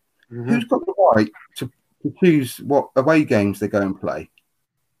mentality. Mm-hmm. Who's got the right to choose what away games they go and play?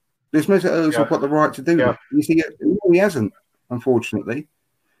 There's Mesut Ozil got the right to do that. You see, he hasn't, unfortunately.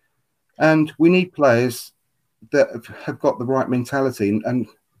 And we need players that have got the right mentality. And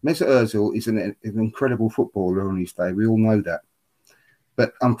Mesut Ozil is an incredible footballer on his day. We all know that.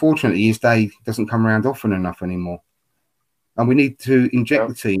 But unfortunately, his day doesn't come around often enough anymore. And we need to inject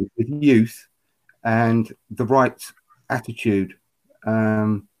the team with youth and the right attitude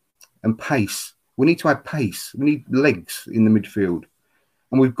and pace. We need to have pace. We need legs in the midfield.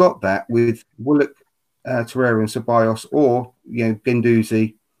 And we've got that with Willock, Torreira and Ceballos, or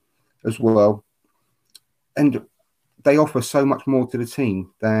Guendouzi as well. And they offer so much more to the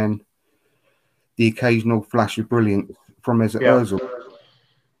team than the occasional flash of brilliance from Mesut Ozil.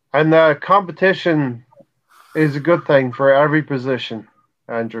 And competition is a good thing for every position,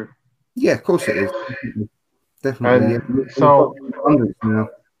 Andrew. Yeah, of course it is. Definitely. And so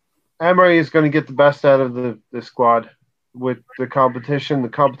Emery is going to get the best out of the squad with the competition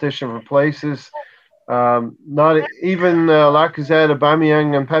for places. Not even Lacazette,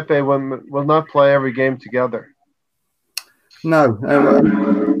 Aubameyang, and Pepe will not play every game together. No,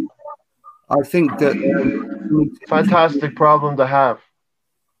 I think that fantastic problem to have.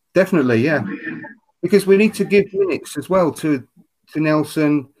 Definitely, yeah, because we need to give minutes as well to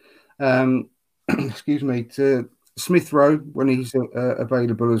Nelson. Excuse me, to Smith Rowe when he's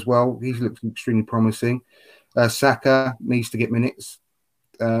available as well. He looks extremely promising. Saka needs to get minutes.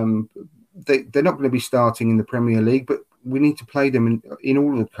 They're not going to be starting in the Premier League, but we need to play them in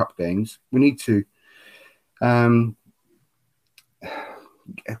all of the cup games. We need to. I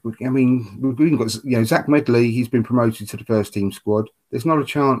mean, we've even got Zach Medley. He's been promoted to the first team squad. There's not a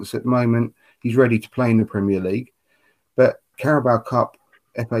chance at the moment he's ready to play in the Premier League, but Carabao Cup,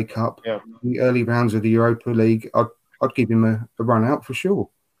 FA Cup, the early rounds of the Europa League, I'd give him a run out for sure.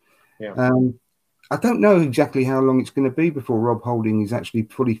 Yeah. I don't know exactly how long it's going to be before Rob Holding is actually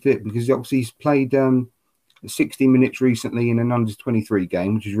fully fit, because obviously he's played 60 minutes recently in an under-23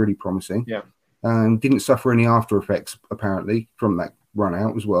 game, which is really promising. Yeah. Didn't suffer any after effects apparently from that run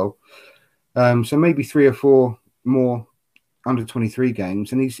out as well. So maybe 3 or 4 more under-23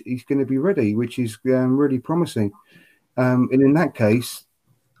 games, and he's going to be ready, which is really promising. And in that case,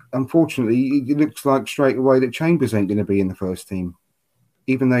 unfortunately, it looks like straight away that Chambers ain't going to be in the first team,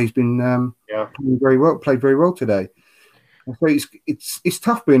 even though he's been played very well today. And so it's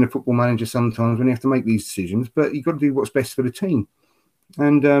tough being a football manager sometimes when you have to make these decisions, but you've got to do what's best for the team.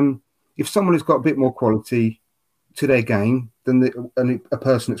 And if someone has got a bit more quality to their game than a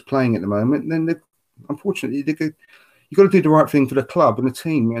person that's playing at the moment, then unfortunately you've got to do the right thing for the club and the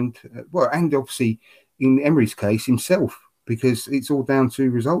team, and obviously in Emery's case himself, because it's all down to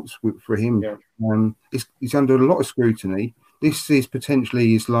results for him. Yeah. He's under a lot of scrutiny. This is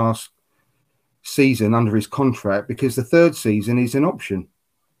potentially his last season under his contract, because the third season is an option.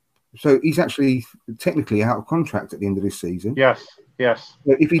 So he's actually technically out of contract at the end of this season. Yes.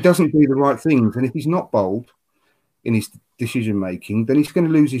 But if he doesn't do the right things, and if he's not bold in his decision making, then he's going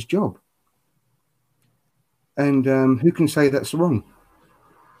to lose his job. And who can say that's wrong?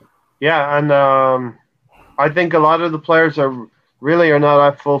 Yeah, and I think a lot of the players are not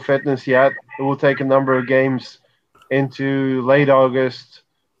at full fitness yet. It will take a number of games into late August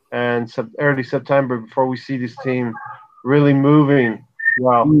and early September before we see this team really moving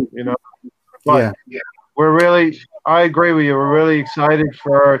well, But I agree with you. We're really excited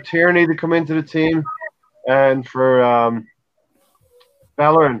for Tierney to come into the team and for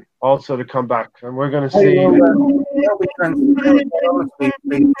Bellerin also to come back. And we're going to see.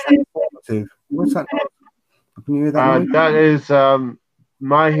 What's that? Can you hear that? That is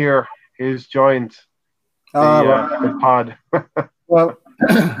Mahir is joined the pod. Well,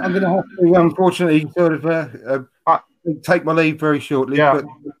 I'm going to have to, unfortunately, sort of take my leave very shortly. Yeah. But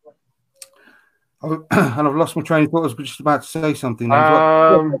and I've lost my train of thought. I was just about to say something. We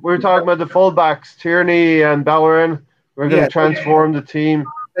were talking about the fullbacks, Tierney and Bellerin. We're going to transform the team.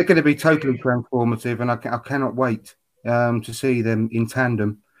 They're going to be totally transformative, and I cannot wait to see them in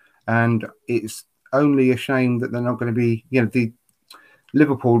tandem. And it's only a shame that they're not going to be, the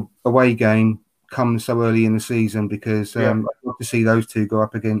Liverpool away game comes so early in the season, because I'd love to see those two go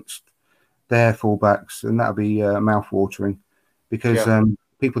up against their fullbacks, and that'll be mouth-watering, because I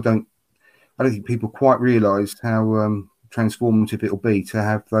don't think people quite realise how transformative it'll be to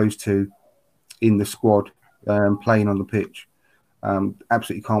have those two in the squad playing on the pitch.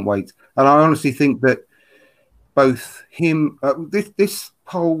 Absolutely can't wait. And I honestly think that both him, this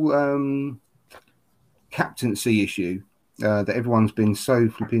whole captaincy issue that everyone's been so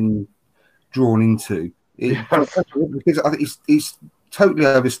flipping drawn into, because it's totally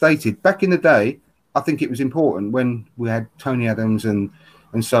overstated. Back in the day, I think it was important when we had Tony Adams and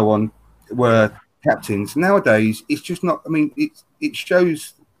so on were captains. Nowadays, it's just not. I mean, it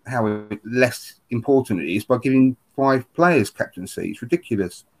shows less important it is by giving 5 players captaincy. It's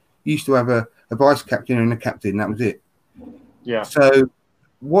ridiculous. You used to have a vice captain and a captain. That was it. Yeah. So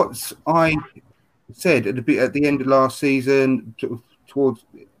what I said at the end of last season towards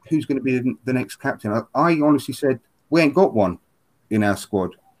who's going to be the next captain, I honestly said we ain't got one in our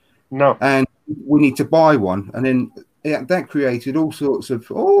squad. No. And we need to buy one. And then that created all sorts of,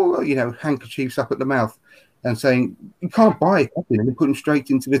 handkerchiefs up at the mouth and saying, you can't buy a captain and put him straight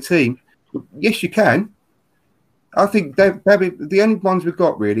into the team. Yes, you can. I think David, the only ones we've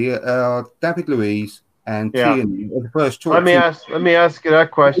got really are David Luiz and Tierney are the first choice. Let me ask you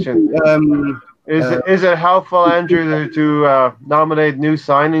that question. Is it helpful, Andrew, to nominate new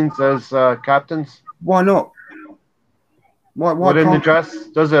signings as captains? Why not? Why in the dress?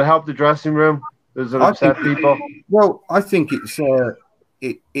 Does it help the dressing room? Does it upset people? Well, I think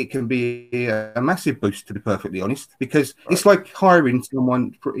it can be a massive boost, to be perfectly honest, because it's like hiring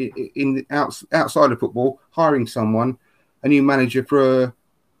someone outside of football, hiring someone, a new manager for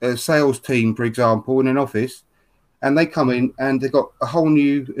a sales team, for example, in an office, and they come in and they've got a whole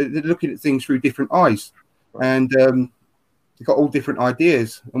new. They're looking at things through different eyes, and they've got all different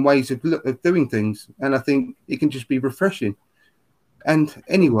ideas and ways of doing things, and I think it can just be refreshing. And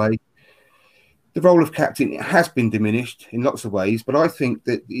anyway, the role of captain has been diminished in lots of ways, but I think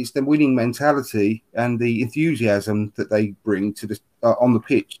that it's the winning mentality and the enthusiasm that they bring to the on the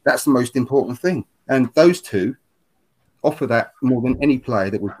pitch. That's the most important thing, and those two offer that more than any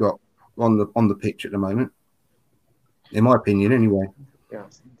player that we've got on the pitch at the moment, in my opinion, anyway. Yeah,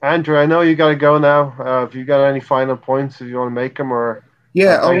 Andrew, I know you got to go now. If you got any final points, if you want to make them, or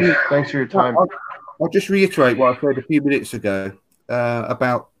thanks for your time. I'll just reiterate what I said a few minutes ago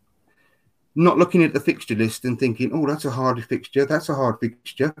about not looking at the fixture list and thinking, "Oh, that's a hard fixture. That's a hard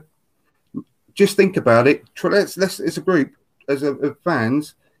fixture." Just think about it. Let's as a group, as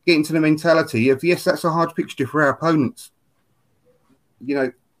fans, get into the mentality of yes, that's a hard fixture for our opponents.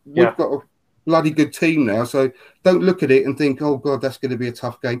 We've got a bloody good team now, so don't look at it and think, "Oh God, that's going to be a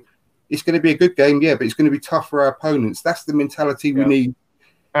tough game." It's going to be a good game, yeah, but it's going to be tough for our opponents. That's the mentality we need.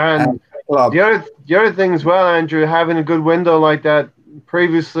 And the other thing as well, Andrew, having a good window like that.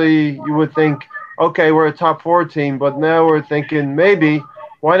 Previously, you would think, okay, we're a top 4 team, but now we're thinking maybe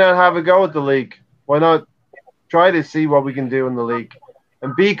why not have a go at the league? Why not try to see what we can do in the league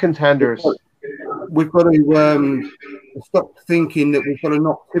and be contenders? We've got to stop thinking that we've got to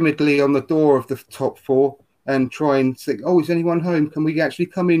knock timidly on the door of the top 4 and try and think, oh, is anyone home? Can we actually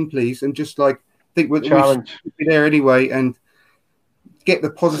come in, please? And just think we should be there anyway and get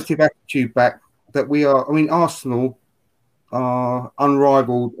the positive attitude back that we are. I mean, Arsenal are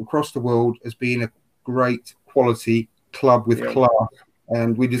unrivaled across the world as being a great quality club with class,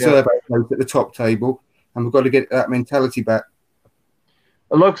 and we deserve our place at the top table, and we've got to get that mentality back.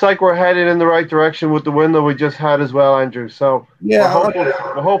 It looks like we're headed in the right direction with the win that we just had as well, Andrew. So we're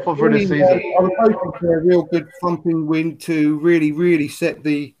hopeful for this season. I was hoping for a real good thumping win to really, really set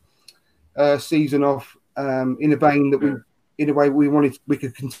the season off in a vein that we wanted we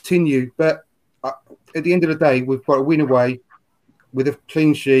could continue, but at the end of the day, we've got a win away with a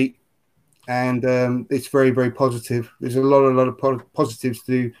clean sheet, and it's very, very positive. There's a lot of positives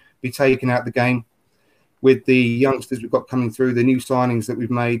to be taken out of the game with the youngsters we've got coming through, the new signings that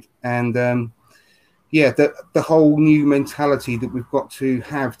we've made, and the whole new mentality that we've got to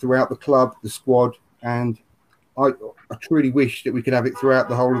have throughout the club, the squad, and I truly wish that we could have it throughout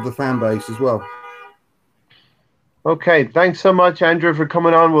the whole of the fan base as well. Okay, thanks so much, Andrew, for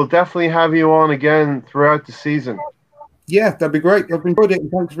coming on. We'll definitely have you on again throughout the season. Yeah, that'd be great. I've enjoyed it, and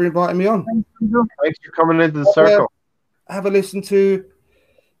thanks for inviting me on. Thanks for coming into the circle. Have a listen to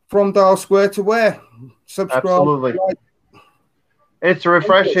From Dial Square to Where. Subscribe. Absolutely. It's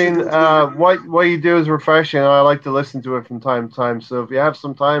refreshing. What you do is refreshing. I like to listen to it from time to time. So if you have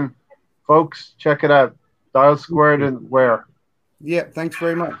some time, folks, check it out. Dial Square to Where. Yeah, thanks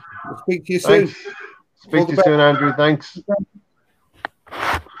very much. I'll speak to you soon. Thanks. Speak to you soon, Andrew. Thanks.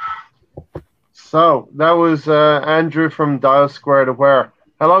 So that was Andrew from Dial Square to Where.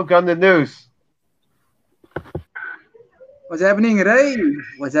 Hello, Gunnet News. What's happening, Ray?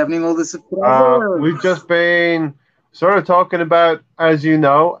 What's happening, all the subscribers? We've just been sort of talking about, as you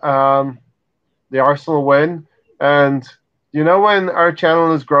know, the Arsenal win. And you know when our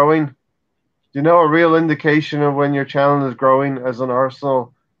channel is growing? You know a real indication of when your channel is growing as an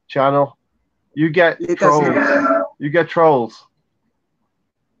Arsenal channel? You get trolls. You get trolls.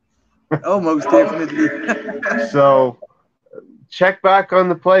 Oh, most definitely. So check back on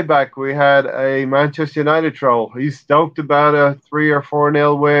the playback. We had a Manchester United troll. He's stoked about a 3 or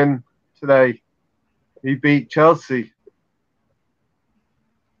 4-0 win today. He beat Chelsea.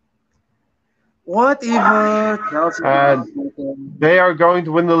 Whatever. Chelsea. And they are going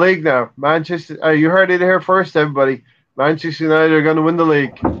to win the league now. Manchester, you heard it here first, everybody. Manchester United are going to win the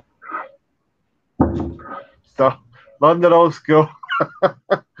league. So, London Old School.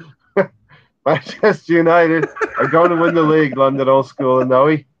 Manchester United are going to win the league, London Old School and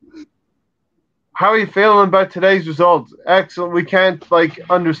Noe. How are you feeling about today's result? Excellent. We can't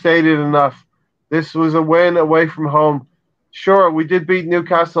understate it enough. This was a win away from home. Sure, we did beat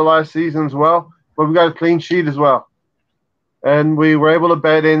Newcastle last season as well, but we got a clean sheet as well. And we were able to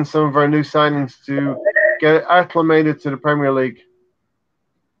bet in some of our new signings to get acclimated to the Premier League.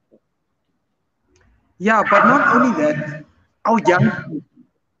 Yeah, but not only that, our young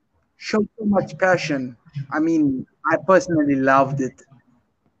showed so much passion. I mean, I personally loved it.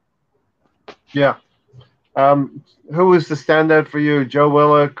 Yeah. Who was the standout for you? Joe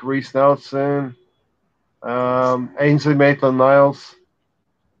Willock, Reece Nelson, Ainsley Maitland-Niles.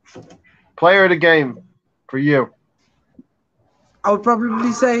 Player of the game for you? I would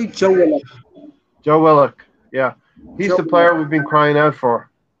probably say Joe Willock. Joe Willock, yeah. He's the player we've been crying out for.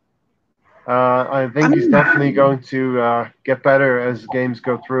 I think he's definitely going to get better as games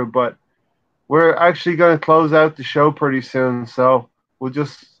go through, but we're actually going to close out the show pretty soon, so we'll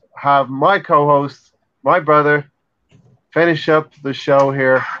just have my co-host, my brother, finish up the show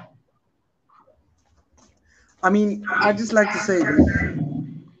here. I mean, I'd just like to say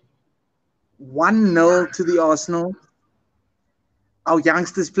 1-0 to the Arsenal. Our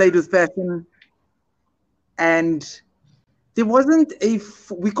youngsters played with passion, and there wasn't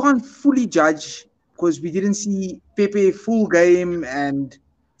we can't fully judge because we didn't see Pepe full game and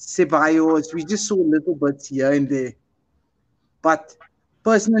Ceballos. We just saw little bits here and there. But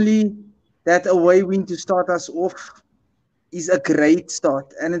personally, that away win to start us off is a great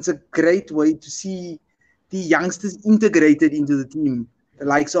start, and it's a great way to see the youngsters integrated into the team. The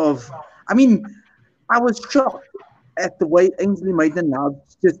likes of, I mean, I was shocked at the way Ainsley Maitland-Niles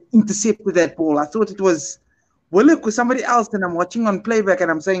just intercepted that ball. I thought it was Willock or somebody else, and I'm watching on playback and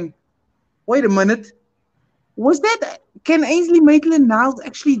I'm saying, wait a minute, can Ainsley Maitland-Niles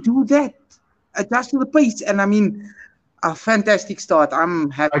actually do that? Adjust to the pace. And I mean, a fantastic start. I'm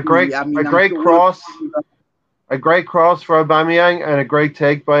happy. A great cross for Aubameyang and a great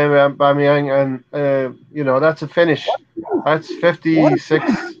take by Aubameyang, and that's a finish. That's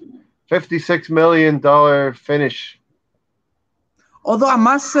 $56 million finish. Although I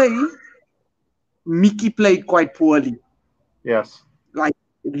must say, Mickey played quite poorly. Yes. Like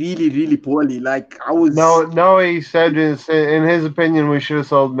really, really poorly. Like I was. No. He said in his opinion we should have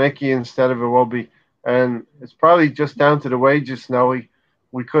sold Mickey instead of Iwobi, and it's probably just down to the wages. No,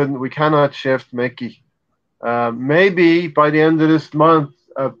 we cannot shift Mickey. Maybe by the end of this month,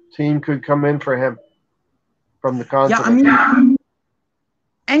 a team could come in for him from the continent. Yeah, I mean,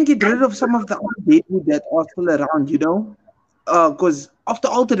 and get rid of some of the deadwood that are still around, because after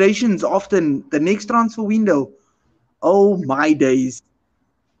alterations, often the next transfer window, oh my days.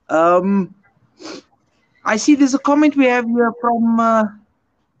 I see there's a comment we have here from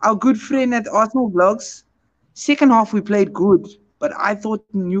our good friend at Arsenal Vlogs. Second half we played good, but I thought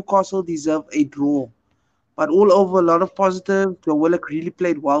Newcastle deserved a draw. But all over, a lot of positive. Joe Willock really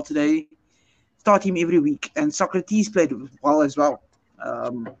played well today. Start him every week. And Socrates played well as well.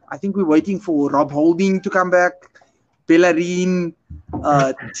 I think we're waiting for Rob Holding to come back. Bellerin,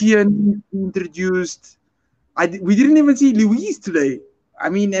 Tierney introduced. We didn't even see Luis today. I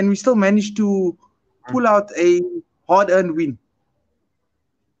mean, and we still managed to pull out a hard-earned win.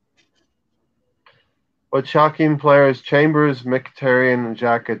 But shocking players, Chambers, Mkhitaryan, and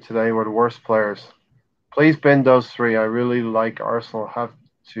Xhaka today were the worst players. Please bin those three. I really like Arsenal.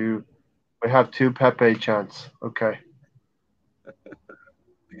 We have two Pepe chants. Okay.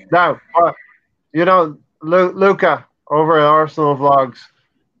 Now, Luca over at Arsenal Vlogs,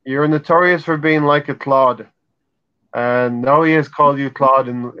 you're notorious for being like a Claude. And now he has called you Claude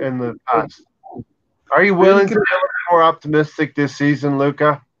in the past. Are you willing to be more optimistic this season,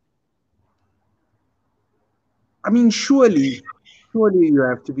 Luca? I mean, surely you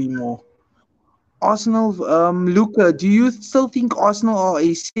have to be more. Arsenal, Luca, do you still think Arsenal are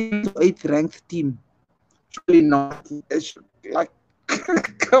a 7th or 8th ranked team? Surely not.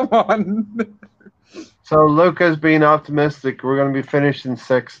 Come on. So Luca's being optimistic. We're going to be finished in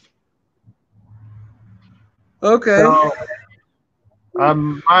 6th. Okay. So,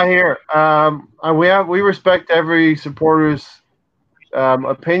 I hear. We respect every supporter's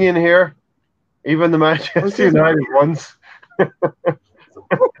opinion here, even the Manchester United ones.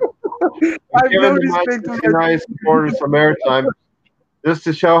 I've given the Manchester United supporters some airtime just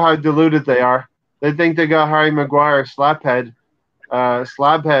to show how deluded they are. They think they got Harry Maguire, Slabhead.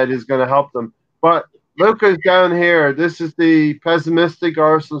 Slabhead is going to help them. But Luca's down here. This is the pessimistic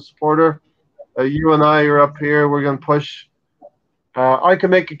Arsenal supporter. You and I are up here. We're going to push. I can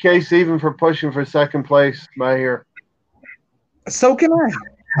make a case even for pushing for second place, Mahir. So can I.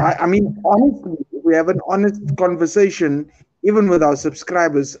 I mean, honestly, if we have an honest conversation, even with our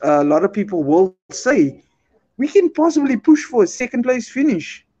subscribers, a lot of people will say we can possibly push for a second place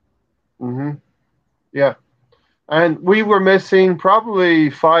finish. Mm-hmm. Yeah. And we were missing probably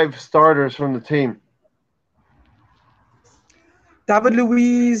 5 starters from the team. David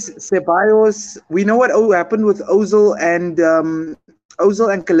Luiz, Ceballos. We know what happened with Ozil and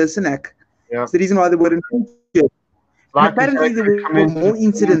Kolasinac. Yeah. It's the reason why they weren't featured. Apparently, there were more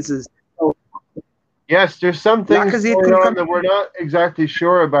incidences. So, yes, there's some things going on that we're not exactly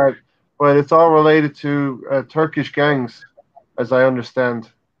sure about, but it's all related to Turkish gangs, as I understand.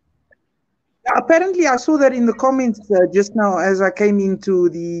 Apparently, I saw that in the comments just now as I came into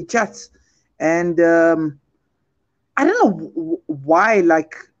the chats, and I don't know why,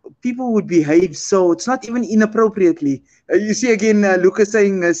 like, people would behave so. It's not even inappropriately. You see again, Lucas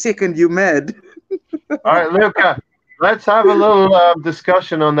saying, "Second, you mad?" All right, Luca, let's have a little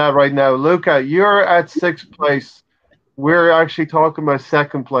discussion on that right now. Luca, you're at 6th place. We're actually talking about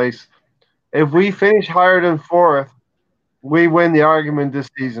 2nd place. If we finish higher than 4th, we win the argument this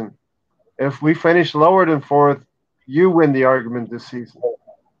season. If we finish lower than 4th, you win the argument this season.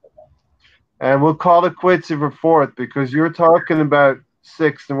 And we'll call it quits if we're 4th, because you're talking about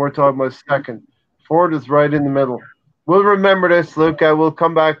 6th and we're talking about 2nd. 4th is right in the middle. We'll remember this, Luca. We'll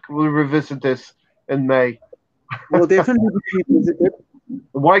come back. We'll revisit this in May. We'll definitely revisit it.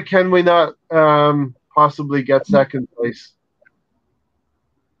 Why can we not possibly get 2nd place?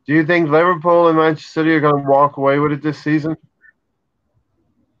 Do you think Liverpool and Manchester City are going to walk away with it this season?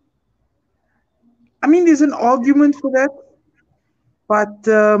 I mean, there's an argument for that. But,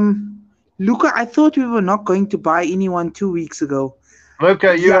 Luca, I thought we were not going to buy anyone 2 weeks ago.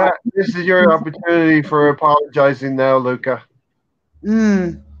 Luca, this is your opportunity for apologizing now, Luca.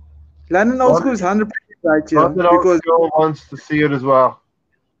 London Old School is 100% right here. London Old School wants to see it as well.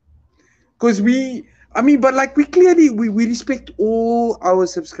 Because we clearly respect all our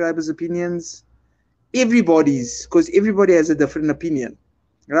subscribers' opinions. Everybody's, because everybody has a different opinion,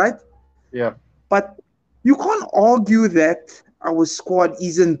 right? Yeah. But you can't argue that our squad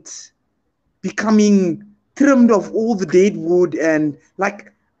isn't becoming trimmed of all the dead wood, and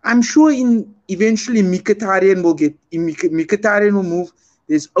like I'm sure eventually Mkhitaryan will move.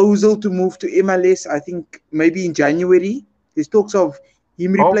 There's Ozil to move to MLS. I think maybe in January. There's talks of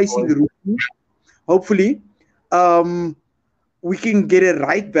him replacing Rooney. Hopefully, we can get a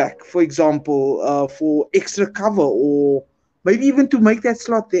right back, for example, for extra cover, or maybe even to make that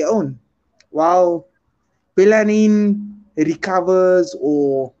slot their own, while Belanin recovers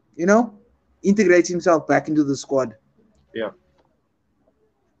or integrates himself back into the squad. Yeah.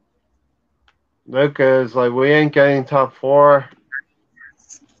 Lucas, like, we ain't getting top 4.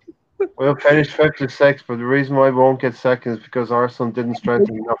 We'll finish 5th or 6th, but the reason why we won't get 2nd is because Arsenal didn't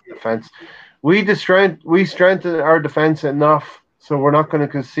strengthen enough defense. We strengthened our defense enough, so we're not going to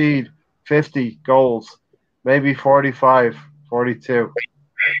concede 50 goals, maybe 45, 42.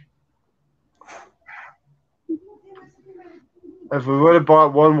 If we would have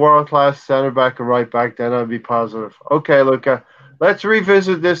bought one world-class centre-back and right-back, then I'd be positive. Okay, Luca, let's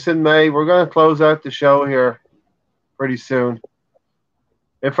revisit this in May. We're going to close out the show here pretty soon.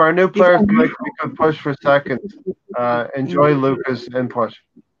 If our new players like, we could push for 2nd. Enjoy Luca's input.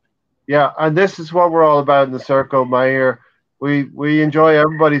 Yeah, and this is what we're all about in the circle, Mahir. We enjoy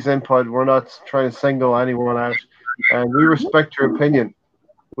everybody's input. We're not trying to single anyone out. And we respect your opinion.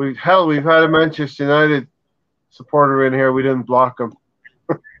 We've had a Manchester United supporter in here. We didn't block him.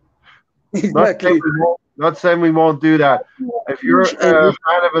 Exactly. Not saying we won't do that. If you're a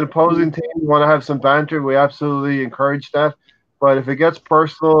fan of an opposing team, you want to have some banter, we absolutely encourage that. But if it gets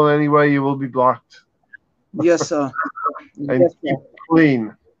personal in any way, you will be blocked. Yes, sir. And keep it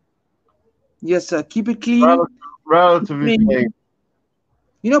clean. Yes, sir. Keep it clean. Relatively clean.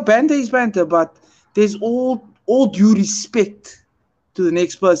 Banter is banter, but there's all due respect to the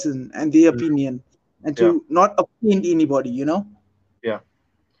next person and their opinion, and to not offend anybody, Yeah.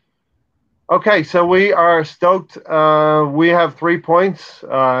 Okay, so we are stoked. We have 3 points.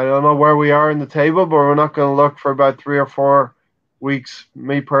 I don't know where we are in the table, but we're not going to look for about 3 or 4 weeks,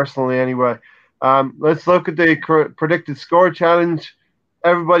 me personally anyway. Let's look at the predicted score challenge.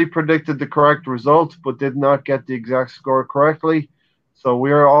 Everybody predicted the correct result, but did not get the exact score correctly. So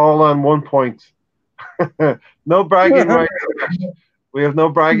we are all on 1 point. No bragging rights. We have no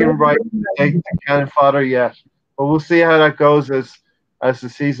bragging rights to take the cannon fodder yet. But we'll see how that goes as the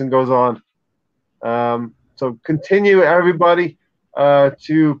season goes on. So continue, everybody,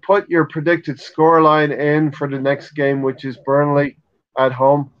 to put your predicted scoreline in for the next game, which is Burnley at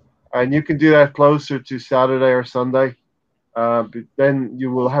home. And you can do that closer to Saturday or Sunday. But then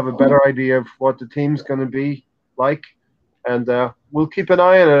you will have a better idea of what the team's going to be like. And we'll keep an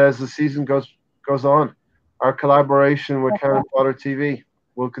eye on it as the season goes on. Our collaboration with Cannon Fodder TV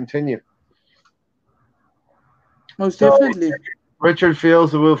will continue. Most definitely. Richard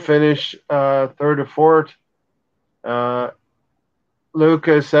feels that we'll finish third or fourth.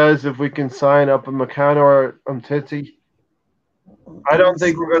 Luca says if we can sign up a McCann or Umtiti. I don't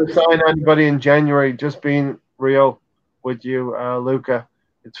think we're going to sign anybody in January, just being real with you, Luca.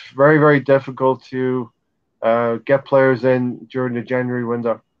 It's very, very difficult to get players in during the January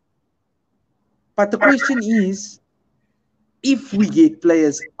window. But the question is, if we get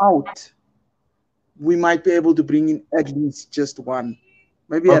players out, we might be able to bring in at least just one,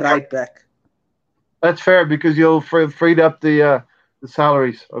 maybe a right back. That's fair because you'll freed up the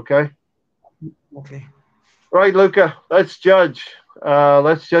salaries. Okay. Okay. Right, Luca. Let's judge.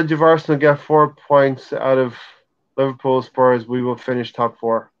 Let's judge if Arsenal get 4 points out of Liverpool Spurs. We will finish top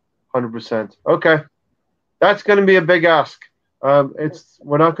 4, 100%. Okay. That's going to be a big ask.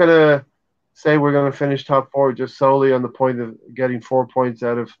 We're not going to say we're going to finish top 4 just solely on the point of getting 4 points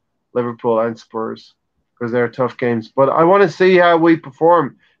out of Liverpool and Spurs because they're tough games. But I want to see how we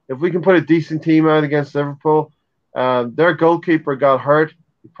perform. If we can put a decent team out against Liverpool, their goalkeeper got hurt.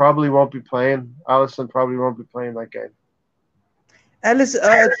 He probably won't be playing. Alisson probably won't be playing that game. Alice,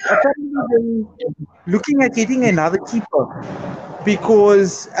 apparently looking at getting another keeper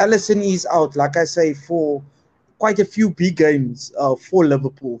because Alisson is out, like I say, for quite a few big games for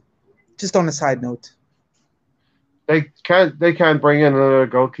Liverpool. Just on a side note. They can't bring in another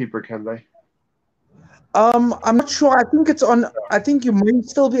goalkeeper, can they? I'm not sure. I think you might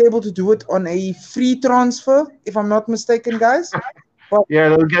still be able to do it on a free transfer, if I'm not mistaken, guys. But yeah,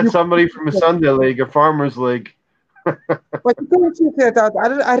 they'll get somebody from a Sunday league, a farmers league. But you can check that out.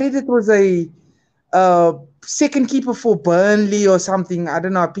 I read it was a second keeper for Burnley or something. I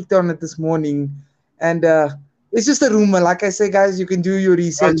don't know. I picked on it this morning, and it's just a rumor. Like I say, guys, you can do your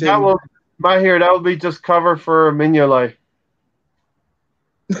research. That will be just cover for Mignolet.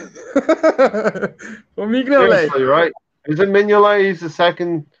 For Mignolet, seriously, right? Isn't Mignolet? He's the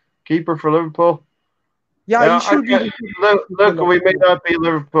second keeper for Liverpool. Yeah, he should be. Look, we may not be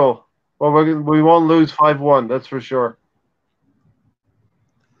Liverpool. Well, we won't lose 5-1. That's for sure.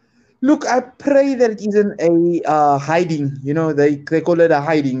 Look, I pray that it isn't a hiding. You know, they call it a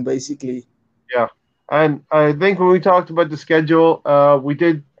hiding, basically. Yeah, and I think when we talked about the schedule, we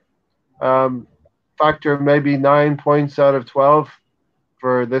did factor maybe 9 points out of 12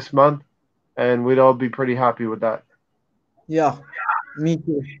 for this month, and we'd all be pretty happy with that. Yeah, me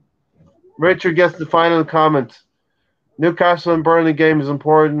too. Richard gets the final comment. Newcastle and Burnley game is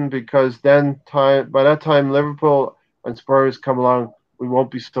important because by that time Liverpool and Spurs come along, we won't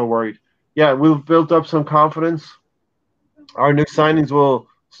be so worried. Yeah, we've built up some confidence. Our new signings will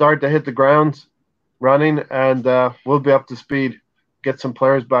start to hit the ground running, and we'll be up to speed. Get some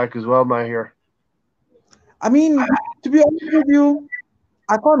players back as well, Mahir. I mean, to be honest with you,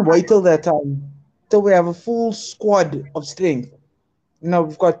 I can't wait till that time, till we have a full squad of strength. You know,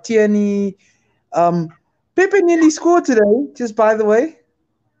 we've got Tierney. Pepe nearly scored today, just by the way.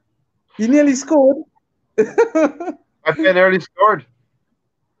 He nearly scored. Pepe nearly scored.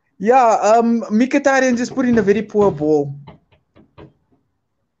 Yeah, Mkhitaryan just put in a very poor ball.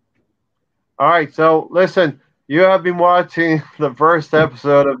 All right, so listen, you have been watching the first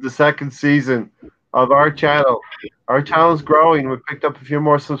episode of the second season of our channel. Our channel's growing. We've picked up a few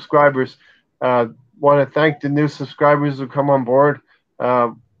more subscribers. Want to thank the new subscribers who come on board.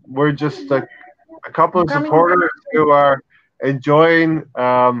 We're just a couple of supporters who are enjoying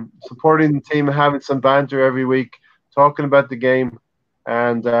supporting the team and having some banter every week, talking about the game.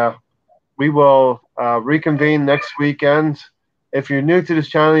 And we will reconvene next weekend. If you're new to this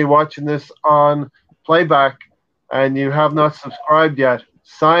channel, you're watching this on playback, and you have not subscribed yet,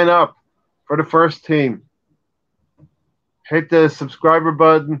 sign up for the first team. Hit the subscriber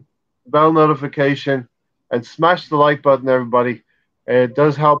button, bell notification, and smash the like button, everybody. It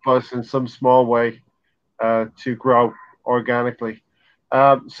does help us in some small way to grow organically.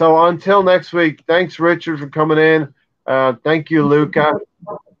 So until next week, thanks, Richard, for coming in. Thank you, Luca.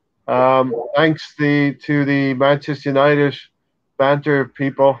 Thanks to the Manchester United banter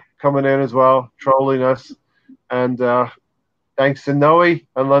people coming in as well, trolling us. And thanks to Noe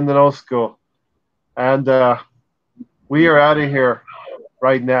and London Old School. And we are out of here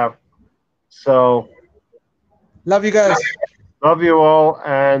right now. So love you guys. Love you all,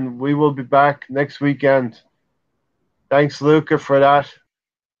 and we will be back next weekend. Thanks, Luca, for that.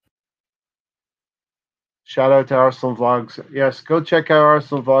 Shout out to Arsenal Vlogs. Yes, go check out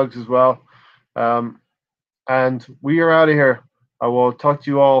Arsenal Vlogs as well. And we are out of here. I will talk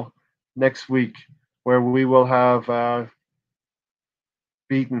to you all next week, where we will have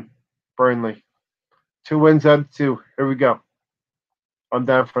beaten Burnley. 2 wins out of 2. Here we go. I'm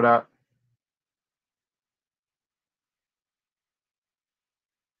down for that.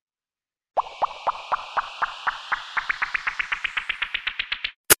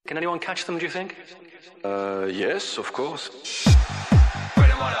 Can anyone catch them, do you think? Yes, of course.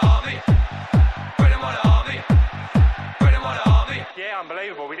 Yeah,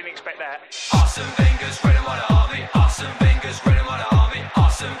 unbelievable. We didn't expect that. Awesome.